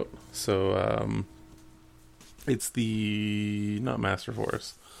coming out. So it's the not Master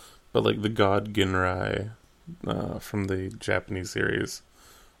Force, but like the God Ginrai from the Japanese series,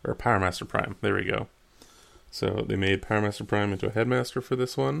 or Power Master Prime. There we go. So they made Power Master Prime into a Headmaster for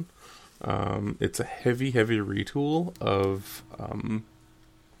this one. It's a heavy retool of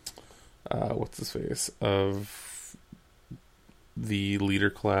what's his face, of the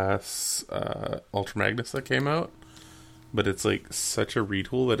leader class Ultra Magnus that came out, but it's like such a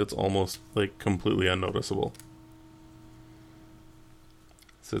retool that it's almost like completely unnoticeable.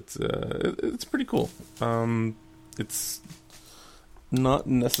 So it's pretty cool. It's not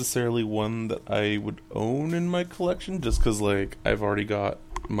necessarily one that I would own in my collection, just because like I've already got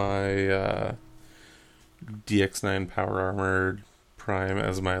my DX9 Power Armored Prime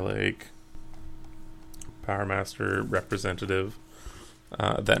as my like Power Master representative.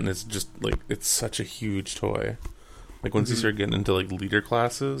 That is just like, it's such a huge toy. Like once you start getting into like leader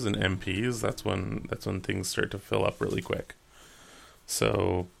classes and MPs, that's when things start to fill up really quick.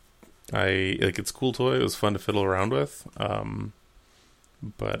 So it's a cool toy. It was fun to fiddle around with.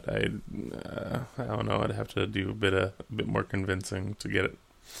 But I don't know. I'd have to do a bit more convincing to get it.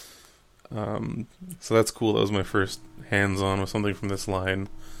 So that's cool. That was my first hands-on with something from this line.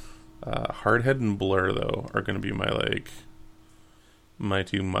 Hardhead and Blur though are going to be my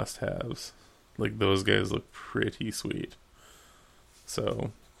two must-haves. Like those guys look pretty sweet.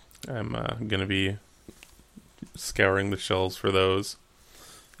 So I'm going to be scouring the shelves for those.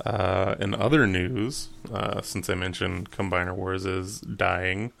 In other news, since I mentioned Combiner Wars is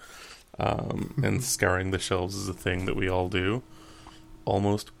dying, and scouring the shelves is a thing that we all do,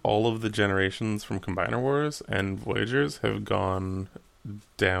 almost all of the generations from Combiner Wars and Voyagers have gone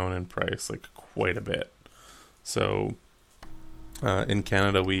down in price, like quite a bit. So in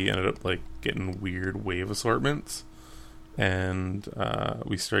Canada, we ended up like getting weird wave assortments, and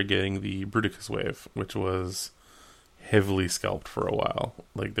we started getting the Bruticus wave, which was heavily scalped for a while.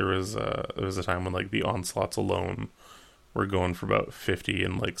 Like there was a time when like the Onslaughts alone were going for about 50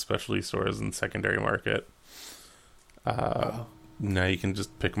 in like specialty stores and secondary market. Wow. Now you can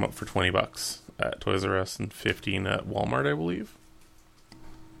just pick them up for $20 at Toys R Us and 15 at Walmart, I believe.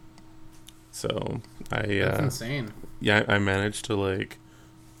 So that's insane. Yeah, I managed to like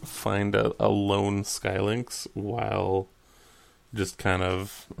find a lone Skylynx while just kind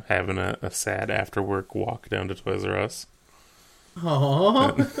of having a sad after work walk down to Toys R Us.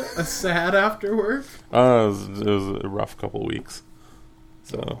 Oh, a sad after work? It was a rough couple weeks.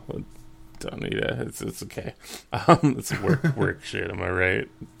 So don't need it. It's okay. It's work shit. Am I right?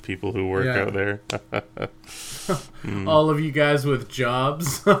 People who work out there. All of you guys with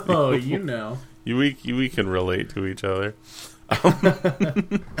jobs. Oh, you know. We can relate to each other.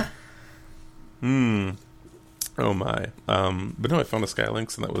 Oh my. But no, I found a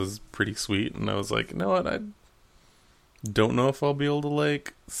Skylynx and that was pretty sweet. And I was like, you know what? I don't know if I'll be able to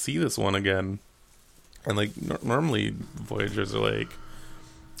like see this one again. And like normally Voyagers are like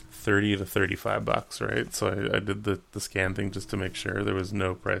 $30 to $35, right? So I did the scan thing just to make sure there was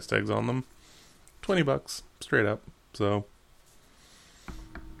no price tags on them. $20 straight up. So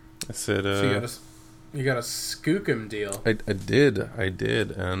I said, so you got a skookum deal. I did,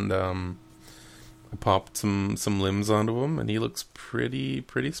 and I popped some limbs onto him, and he looks pretty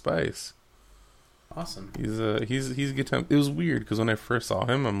spice. Awesome. He's a good time. It was weird because when I first saw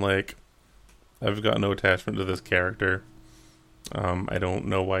him, I'm like, I've got no attachment to this character. I don't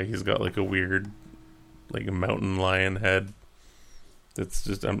know why he's got like a weird, like a mountain lion head. It's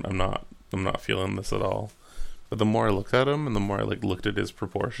just I'm not feeling this at all. But the more I looked at him, and the more I like looked at his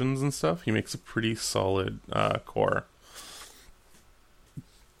proportions and stuff, he makes a pretty solid core.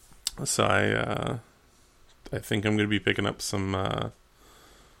 So I think I'm going to be picking up some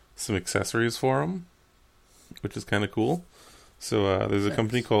accessories for him, which is kind of cool. So there's a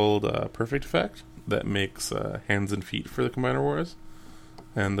company called Perfect Effect that makes hands and feet for the Combiner Wars,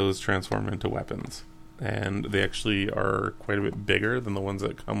 and those transform into weapons. And they actually are quite a bit bigger than the ones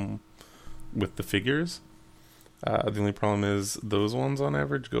that come with the figures. The only problem is those ones on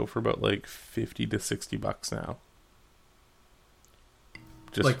average go for about like $50 to $60 now.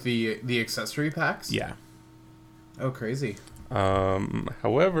 Just like the accessory packs? Yeah. Oh, crazy.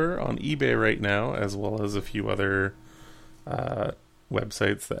 However, on eBay right now, as well as a few other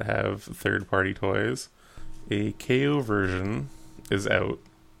websites that have third-party toys, a KO version is out,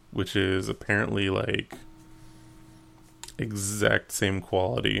 which is apparently like exact same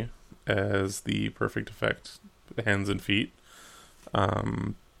quality as the Perfect Effect hands and feet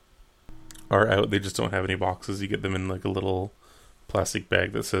are out. They just don't have any boxes. You get them in like a little plastic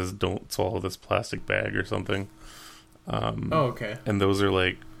bag that says "Don't swallow this plastic bag" or something. Okay. And those are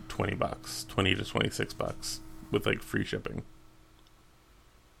like $20, $20 to $26 with like free shipping.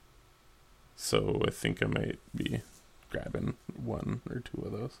 So I think I might be grabbing one or two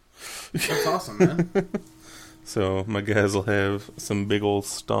of those. That's awesome, man. So my guys will have some big old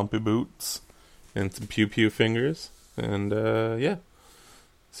stompy boots and some pew fingers, and yeah.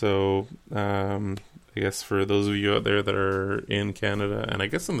 So I guess for those of you out there that are in Canada, and I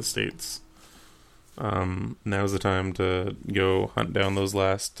guess in the States, now's the time to go hunt down those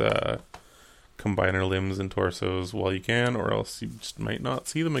last Combiner limbs and torsos while you can, or else you just might not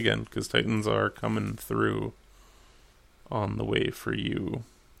see them again, because Titans are coming through on the way for you.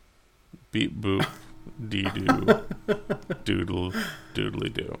 Beep boop, dee doo, doodle,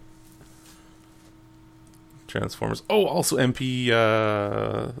 doodly doo. Transformers. Oh, also MP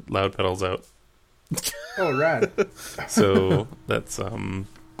loud pedals out. Oh, rad. So that's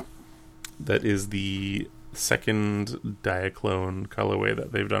that is the second Diaclone colorway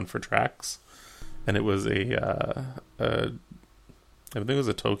that they've done for tracks, and it was I think it was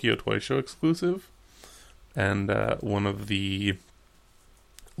a Tokyo Toy Show exclusive, and one of the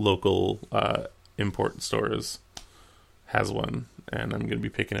local import stores has one, and I'm going to be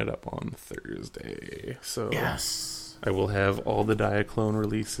picking it up on Thursday. So yes, I will have all the Diaclone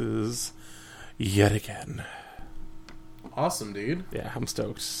releases yet again. Awesome, dude. Yeah, I'm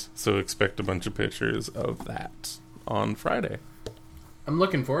stoked. So expect a bunch of pictures of that on Friday. I'm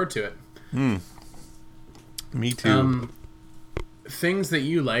looking forward to it. Me too. Things that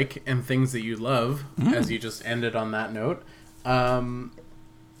you like and things that you love, as you just ended on that note.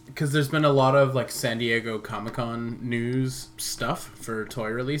 Because there's been a lot of like San Diego Comic-Con news stuff for toy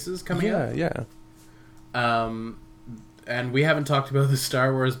releases coming up. Yeah. And we haven't talked about the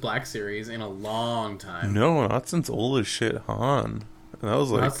Star Wars Black Series in a long time. No, not since old as shit Han. And that was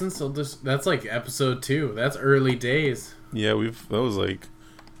like not since that's like episode 2. That's early days. Yeah, that was like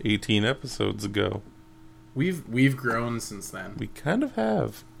 18 episodes ago. We've grown since then. We kind of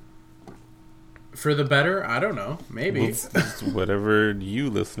have. For the better? I don't know. Maybe. It's whatever you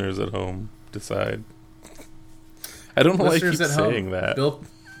listeners at home decide. I don't know why I keep saying that.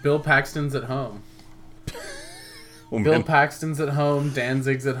 Bill Paxton's at home. Oh, Bill Paxton's at home.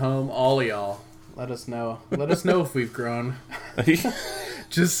 Danzig's at home. All of y'all. Let us know. Let us know if we've grown.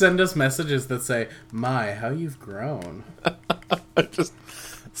 Just send us messages that say, "My, how you've grown." Just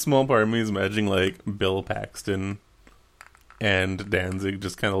small part of me is imagining like Bill Paxton and Danzig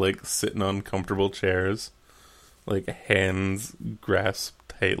just kind of like sitting on comfortable chairs, like hands grasped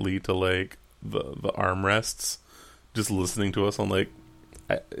tightly to like the armrests, just listening to us on like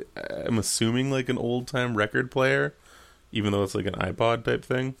I'm assuming like an old time record player, even though it's like an iPod type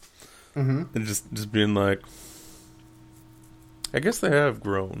thing, and just being like, I guess they have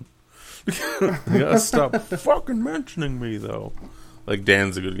grown. You gotta stop fucking mentioning me, though. Like,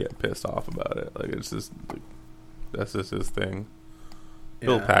 Danzig would get pissed off about it. Like, it's just, like, that's just his thing. Yeah.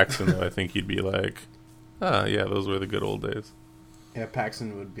 Bill Paxton, though, I think he'd be like, yeah, those were the good old days. Yeah,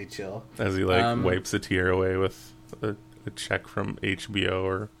 Paxton would be chill. As he, like, wipes a tear away with a check from HBO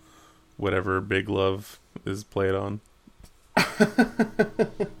or whatever Big Love is played on.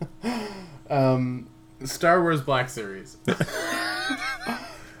 Star Wars Black Series.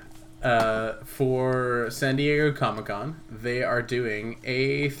 For San Diego Comic-Con, they are doing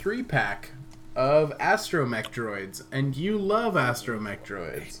a 3-pack of astromech droids, and you love astromech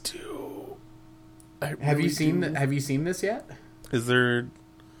droids. I do. Have you seen this yet? Is there?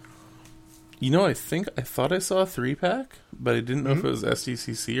 I thought I saw a 3-pack, but I didn't know if it was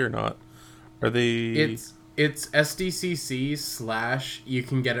SDCC or not. Are they? It's SDCC / you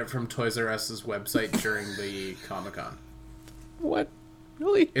can get it from Toys R Us's website during the Comic-Con. What?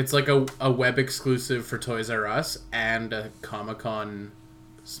 Really? It's like a web exclusive for Toys R Us and a Comic-Con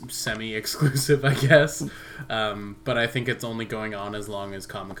semi-exclusive, I guess. But I think it's only going on as long as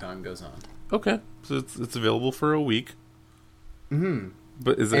Comic-Con goes on. Okay, so it's available for a week. Mm-hmm.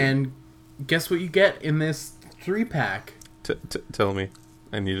 But is it? And guess what you get in this 3-pack? Tell me.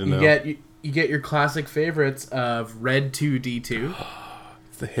 I need to know. You get your classic favorites of Red 2D2.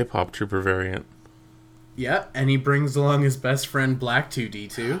 It's the Hip Hop Trooper variant. Yeah, and he brings along his best friend Black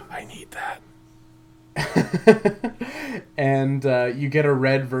 2D2. I need that. And you get a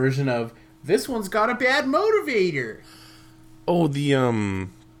red version of, this one's got a bad motivator. Oh, the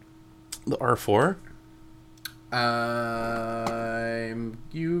R4? I'm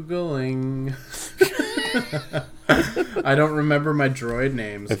Googling. I don't remember my droid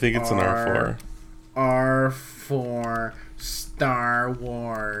names. I think it's an R4. R4 Star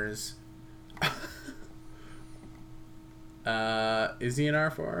Wars. Is he an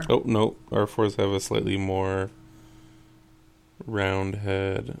R4? Oh, no. R4s have a slightly more round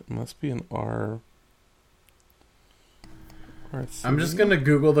head. It must be an R3. I'm just going to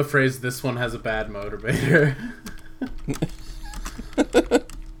Google the phrase, this one has a bad motivator.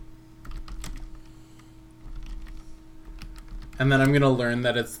 And then I'm going to learn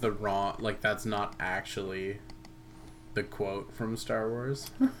that it's the wrong... Like, that's not actually the quote from Star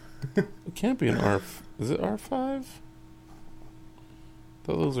Wars. It can't be an R... Is it R5?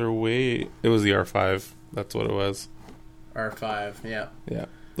 Those are way... It was the R5. That's what it was. R5, yeah. Yeah.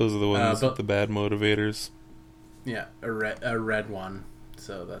 Those are the ones with the bad motivators. Yeah, a red one.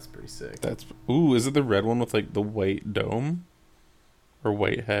 So that's pretty sick. Ooh, is it the red one with, like, the white dome? Or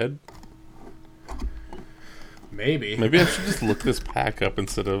white head? Maybe. Maybe I should just look this pack up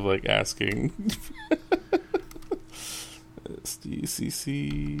instead of, like, asking.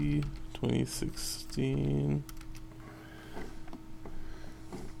 SDCC 2016.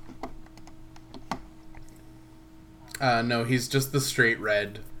 No, he's just the straight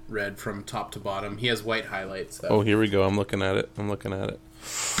red from top to bottom. He has white highlights, though. Oh, here we go. I'm looking at it.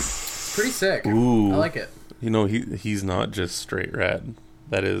 It's pretty sick. Ooh. I like it. He's not just straight red.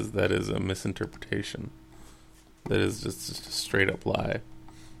 That is a misinterpretation. That is just a straight up lie.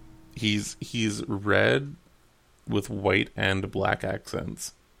 He's red with white and black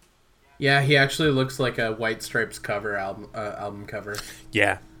accents. Yeah, he actually looks like a White Stripes cover album cover.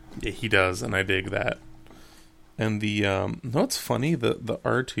 Yeah, he does, and I dig that. And the no, it's funny, the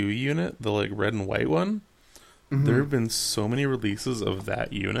R2 unit, the like red and white one. Mm-hmm. There have been so many releases of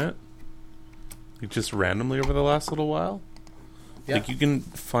that unit, like just randomly over the last little while. Yeah. Like you can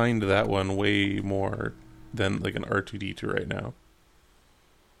find that one way more than like an R2D2 right now.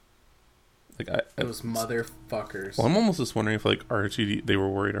 Like those motherfuckers. Well, I'm almost just wondering if like they were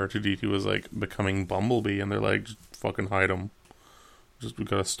worried R2D2 was like becoming Bumblebee, and they're like, just fucking hide him. We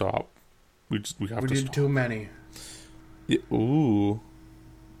gotta stop. We have to stop. We did too many. Yeah, ooh.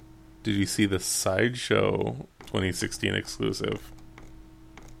 Did you see the Sideshow 2016 exclusive?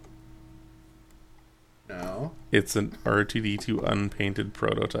 No. It's an R2D2 unpainted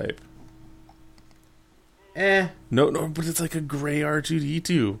prototype. No, but it's like a gray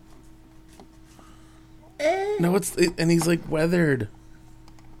R2D2. No, and he's like weathered.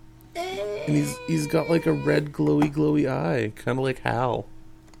 And he's got like a red glowy eye, kind of like Hal.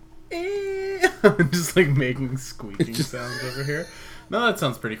 Just like making squeaking sounds over here. No, that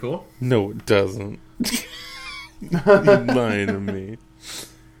sounds pretty cool. No, it doesn't. You're lying to me.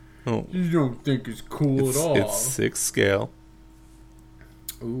 Oh. You don't think it's cool at all. It's 6 scale.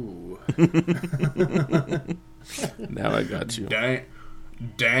 Ooh. Now I got you.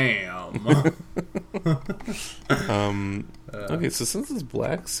 Damn. Okay, so since it's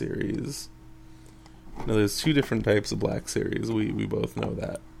Black Series, Now, there's two different types of Black Series. We both know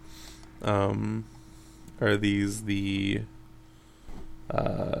that. Are these the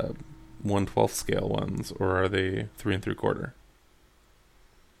 1/12 scale ones, or are they 3 3/4?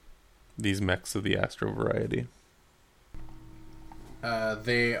 These mechs of the Astro variety.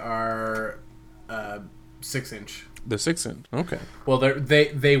 They are 6-inch. They're 6-inch. Okay. Well,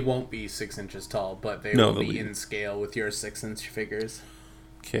 they won't be 6 inches tall, but they will they'll be in scale with your 6-inch figures.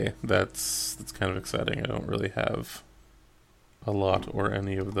 Okay, that's kind of exciting. I don't really have a lot or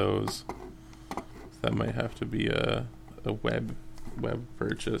any of those. That might have to be a web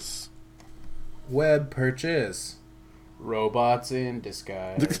purchase. Web purchase. Robots in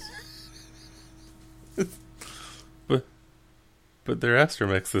disguise. But they're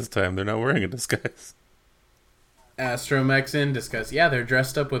astromechs this time. They're not wearing a disguise. Astromechs in disguise. Yeah, they're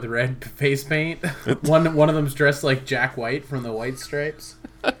dressed up with red face paint. One of them's dressed like Jack White from the White Stripes.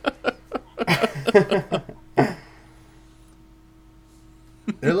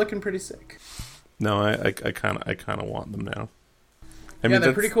 They're looking pretty sick. No, I kind of want them now.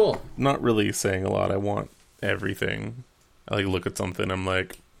 They're pretty cool. Not really saying a lot. I want everything. I look at something. I'm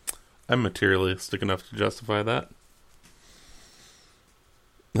like, I'm materialistic enough to justify that.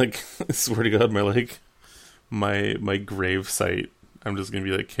 I swear to God, my grave site, I'm just gonna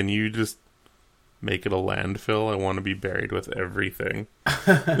be like, can you just make it a landfill? I want to be buried with everything.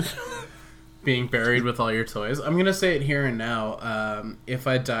 Being buried with all your toys. I'm gonna say it here and now. If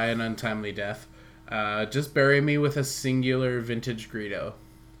I die an untimely death, just bury me with a singular vintage Greedo.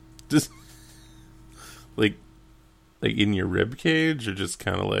 Just like in your rib cage, or just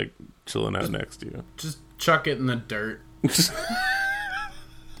kind of chilling out next to you. Just chuck it in the dirt.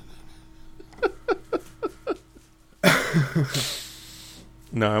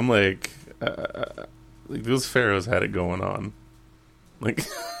 No, I'm those pharaohs had it going on.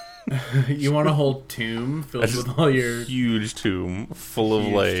 You want a whole tomb filled with all your huge tomb full of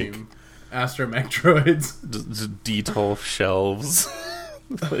astromech droids, just Detolf shelves,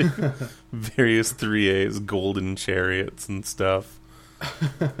 various 3As, golden chariots and stuff.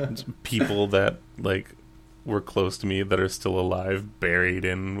 People that were close to me that are still alive, buried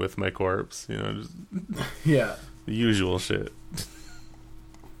in with my corpse. Just yeah, the usual shit.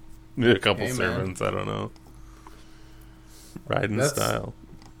 A couple servants, I don't know. Riding style.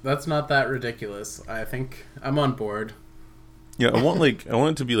 That's not that ridiculous. I think I'm on board. Yeah, I want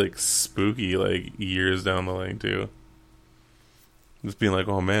it to be spooky, years down the line too. Just being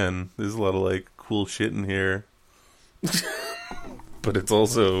oh man, there's a lot of cool shit in here. But it's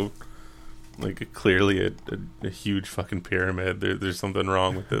also clearly a huge fucking pyramid. There's something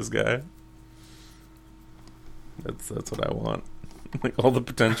wrong with this guy. That's what I want. All the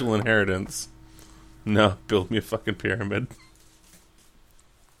potential inheritance. No, build me a fucking pyramid.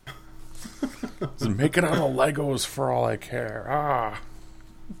 Just make it out of Legos for all I care.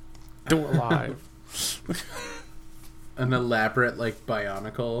 Do it live. An elaborate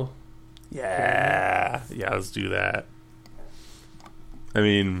Bionicle. Yeah, let's do that. I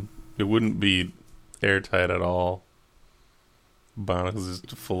mean, it wouldn't be airtight at all. Bionicle's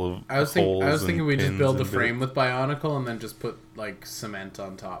just full of holes. I was thinking we just build the and frame with Bionicle and then just put cement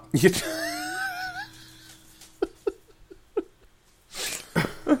on top.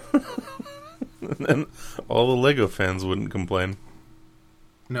 And then all the Lego fans wouldn't complain.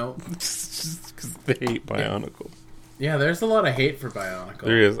 No, just because they hate Bionicle. Yeah, there's a lot of hate for Bionicle.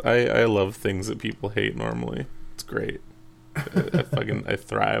 There is. I love things that people hate normally. It's great. I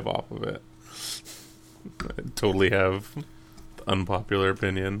thrive off of it. I totally have unpopular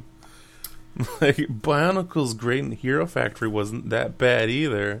opinion. Bionicle's great and Hero Factory wasn't that bad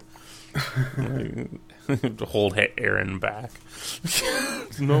either. To hold Aaron back.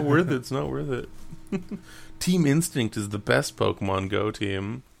 It's not worth it. Team Instinct is the best Pokemon Go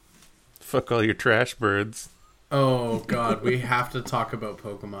team. Fuck all your trash birds. Oh god, we have to talk about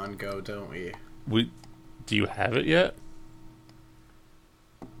Pokemon Go, don't we? Do you have it yet?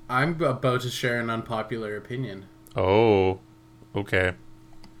 I'm about to share an unpopular opinion. Oh, okay.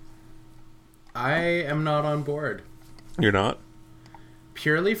 I am not on board. You're not?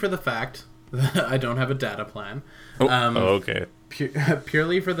 Purely for the fact that I don't have a data plan. Okay.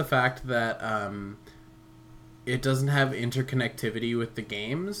 Purely for the fact that it doesn't have interconnectivity with the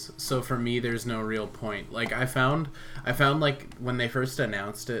games, so for me there's no real point. I found when they first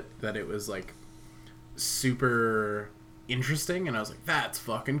announced it that it was super interesting, and I was like, that's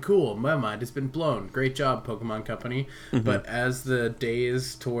fucking cool. My mind has been blown. Great job, Pokemon Company. Mm-hmm. But as the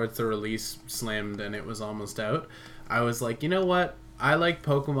days towards the release slammed and it was almost out, I was like, you know what? I like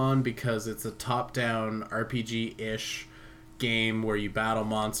Pokemon because it's a top-down RPG-ish game where you battle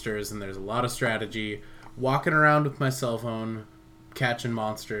monsters and there's a lot of strategy. Walking around with my cell phone, catching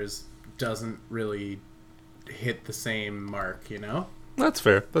monsters doesn't really hit the same mark, you know? That's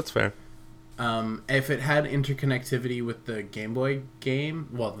fair. That's fair. If it had interconnectivity with the Game Boy game,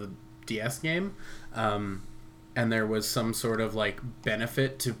 well, the DS game, and there was some sort of like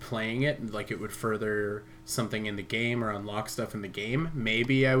benefit to playing it, like it would further something in the game or unlock stuff in the game,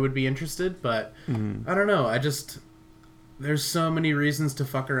 maybe I would be interested. But I don't know. There's so many reasons to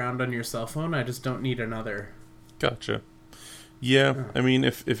fuck around on your cell phone. I just don't need another. Gotcha. Yeah, I mean,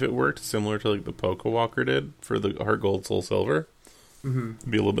 if it worked similar to like the Poké Walker did for the Heart Gold Soul Silver, it'd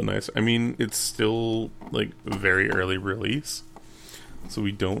be a little bit nice. I mean, it's still like very early release, so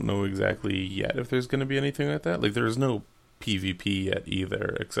we don't know exactly yet if there's going to be anything like that. Like, there's no PvP yet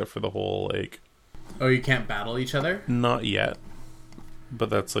either, except for the whole like. Oh, you can't battle each other? Not yet, but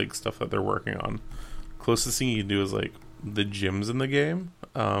that's like stuff that they're working on. Closest thing you can do is like the gyms in the game,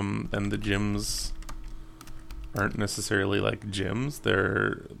 and the gyms aren't necessarily like gyms.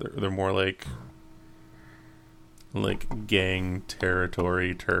 They're more like gang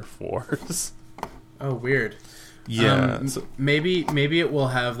territory turf wars. Oh, weird. Yeah, maybe it will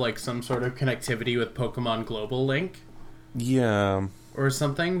have like some sort of connectivity with Pokemon Global Link. Yeah, or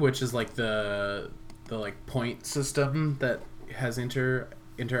something, which is like the like point system that has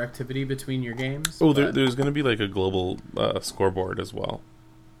interactivity between your games. Oh, there's going to be like a global scoreboard as well.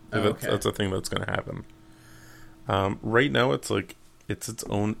 Okay. That's a thing that's going to happen. Right now, it's like it's its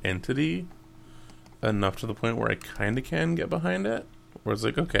own entity, enough to the point where I kind of can get behind it. Where it's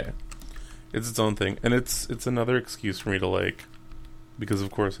like, okay, it's its own thing, and it's another excuse for me to like, because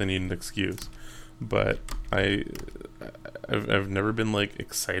of course I need an excuse, but I've never been like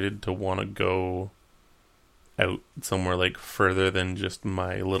excited to want to go out somewhere like further than just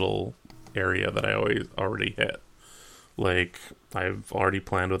my little area that I already hit. Like, I've already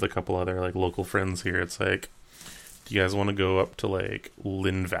planned with a couple other like local friends here. It's like, do you guys want to go up to like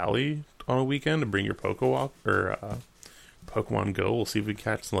Lynn Valley on a weekend and bring your Pokewalk or Pokemon Go? We'll see if we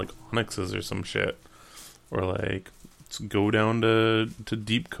catch some like Onyxes or some shit. Or like, let's go down to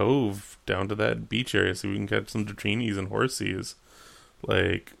Deep Cove, down to that beach area, so we can catch some Detrinis and Horsies.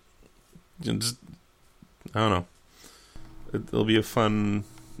 Like, just, I don't know. It'll be a fun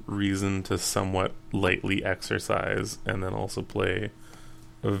reason to somewhat lightly exercise and then also play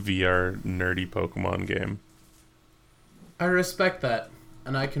a VR nerdy Pokemon game. I respect that,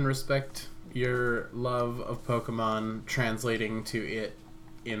 and I can respect your love of Pokemon translating to it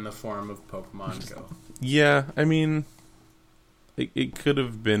in the form of Pokemon Go. Yeah, I mean, it could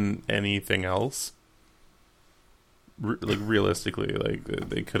have been anything else. Like, realistically, like,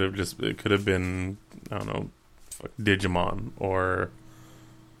 it could have been, I don't know, Digimon or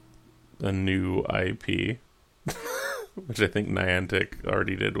a new IP, which I think Niantic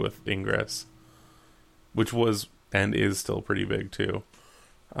already did with Ingress, which was and is still pretty big too.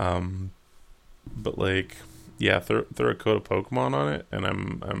 But like, yeah, throw a code of Pokemon on it, and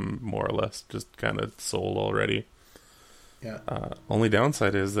I'm more or less just kind of sold already. Yeah. Only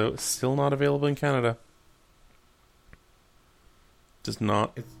downside is though, it's still not available in Canada. Just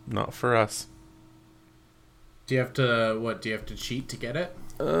not for us. Do you have to cheat to get it?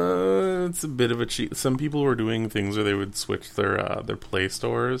 It's a bit of a cheat. Some people were doing things where they would switch their Play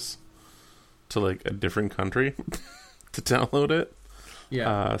stores to like a different country to download it.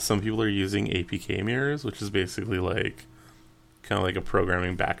 Yeah. Some people are using APK mirrors, which is basically like kind of like a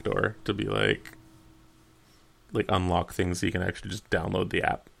programming backdoor to be like unlock things so you can actually just download the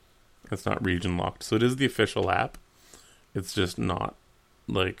app. It's not region locked, so it is the official app. It's just not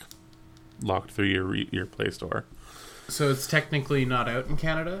like locked through your Play Store. So it's technically not out in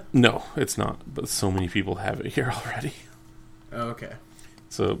Canada? No, it's not. But so many people have it here already. Oh, okay.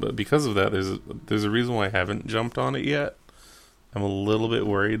 So, but because of that, there's a reason why I haven't jumped on it yet. I'm a little bit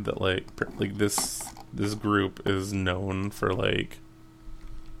worried that like this group is known for like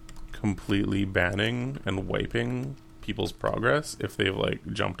completely banning and wiping people's progress if they've like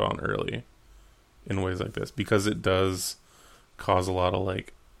jumped on early in ways like this, because it does cause a lot of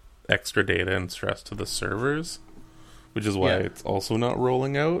like extra data and stress to the servers, which is why it's also not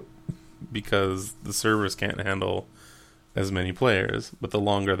rolling out, because the servers can't handle as many players. But the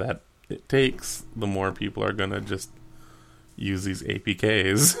longer that it takes, the more people are gonna just use these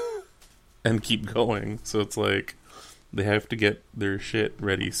APKs and keep going. So it's like they have to get their shit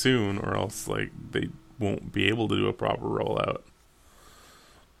ready soon, or else like they won't be able to do a proper rollout.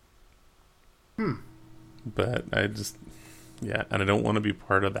 But I just, yeah, and I don't want to be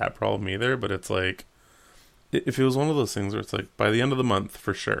part of that problem either. But it's like, if it was one of those things where it's like, by the end of the month,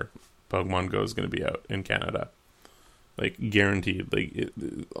 for sure, Pokemon Go is going to be out in Canada. like guaranteed, like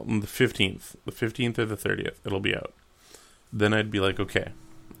on the 15th or the 30th, it'll be out. Then I'd be like, okay,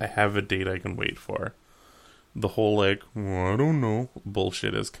 I have a date I can wait for. The whole like, well, I don't know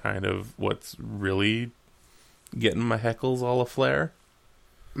bullshit is kind of what's really getting my heckles all aflare.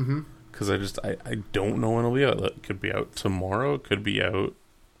 Mm-hmm. Because I don't know when it'll be out. It could be out tomorrow. It could be out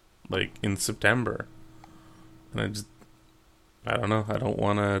like in September. And I don't know. I don't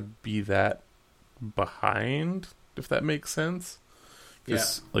want to be that behind, if that makes sense.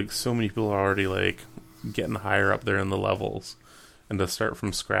 Because like so many people are already like getting higher up there in the levels. And to start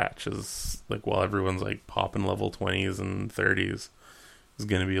from scratch is like while everyone's like popping level 20s and 30s is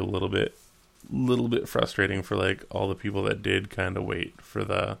going to be a little bit frustrating for like all the people that did kind of wait for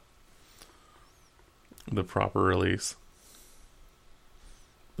the proper release.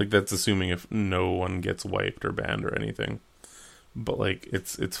 Like that's assuming if no one gets wiped or banned or anything. But like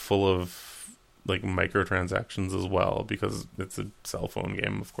it's full of like microtransactions as well because it's a cell phone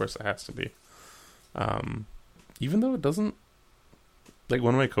game. Of course it has to be. Even though it doesn't. Like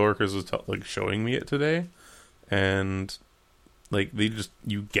one of my coworkers was like showing me it today, and like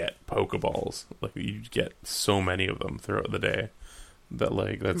you get Pokeballs, like you get so many of them throughout the day that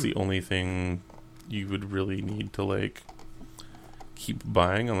like that's the only thing you would really need to like keep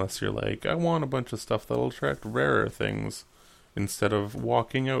buying unless you're like, I want a bunch of stuff that'll attract rarer things instead of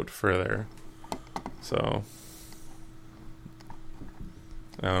walking out further. So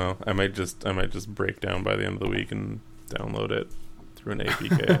I don't know. I might just break down by the end of the week and download it through an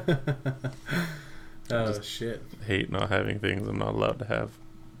APK. Oh shit! Hate not having things I'm not allowed to have.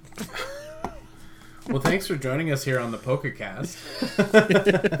 Well, thanks for joining us here on the PokeCast.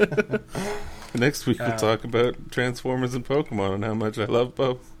 Next week we'll talk about Transformers and Pokemon and how much I love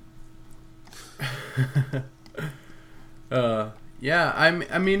both. Yeah,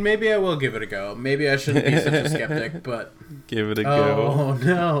 I mean, maybe I will give it a go. Maybe I shouldn't be such a skeptic, but give it a go. Oh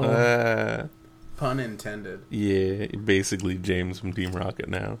no! Pun intended. Yeah, basically James from Team Rocket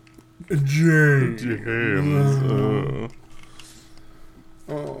now. James.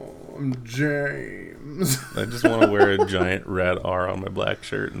 I'm James. I just want to wear a giant red R on my black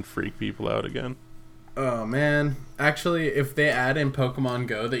shirt and freak people out again. Oh man, actually, if they add in Pokemon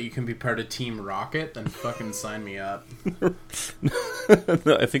Go that you can be part of Team Rocket, then fucking sign me up. No,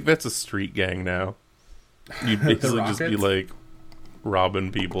 I think that's a street gang now. You'd basically just be like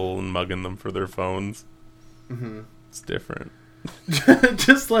robbing people and mugging them for their phones. Mm-hmm. It's different.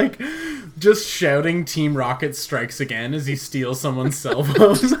 just shouting Team Rocket strikes again as he steals someone's cell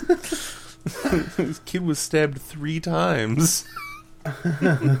phone. This kid was stabbed 3 times.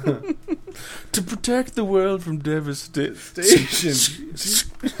 To protect the world from devastation.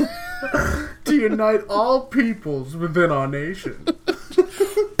 To unite all peoples within our nation.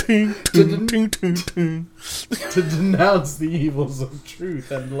 Ting, ting, ting, ting, ting. To denounce the evils of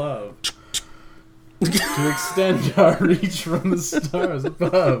truth and love. To extend our reach from the stars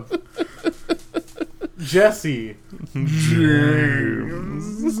above. Jesse.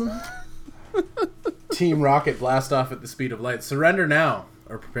 James. Team Rocket blast off at the speed of light. Surrender now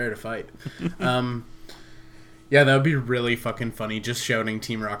or prepare to fight. Yeah, that would be really fucking funny. Just shouting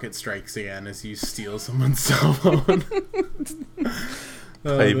Team Rocket strikes again as you steal someone's cell phone.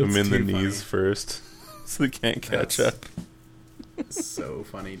 Pipe them in the knees first so they can't catch up. So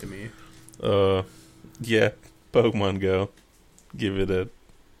funny to me. Yeah, Pokemon Go. Give it a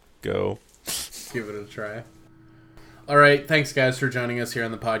go. Give it a try. All right, thanks guys for joining us here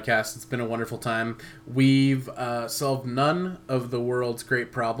on the podcast. It's been a wonderful time. We've solved none of the world's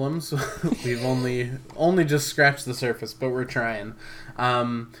great problems. We've only just scratched the surface, but we're trying.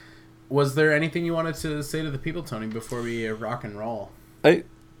 Was there anything you wanted to say to the people, Tony, before we rock and roll? We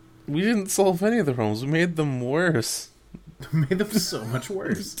didn't solve any of the problems. We made them worse. Made them so much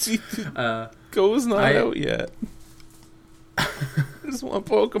worse. Go's not out yet. I just want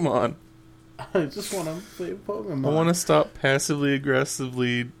Pokemon. I just want to play Pokemon. I want to stop passively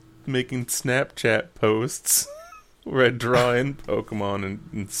aggressively making Snapchat posts where I draw in Pokemon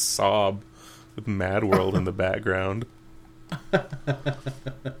and sob with Mad World in the background.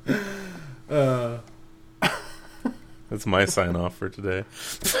 That's my sign off for today.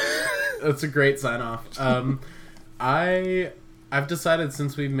 That's a great sign off. I've decided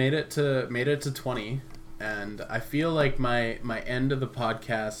since we've made it to 20, and I feel like my end of the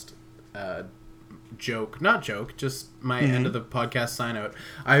podcast just my end of the podcast sign out.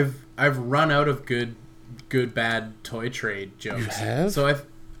 I've run out of good bad toy trade jokes. You have? So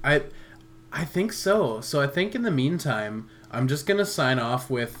I think so. So I think in the meantime, I'm just going to sign off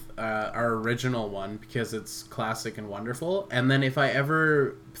with our original one because it's classic and wonderful. And then if I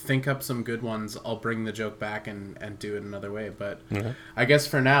ever think up some good ones, I'll bring the joke back and do it another way. But I guess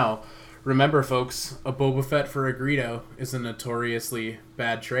for now, remember, folks, a Boba Fett for a Greedo is a notoriously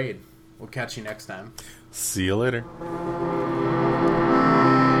bad trade. We'll catch you next time. See you later.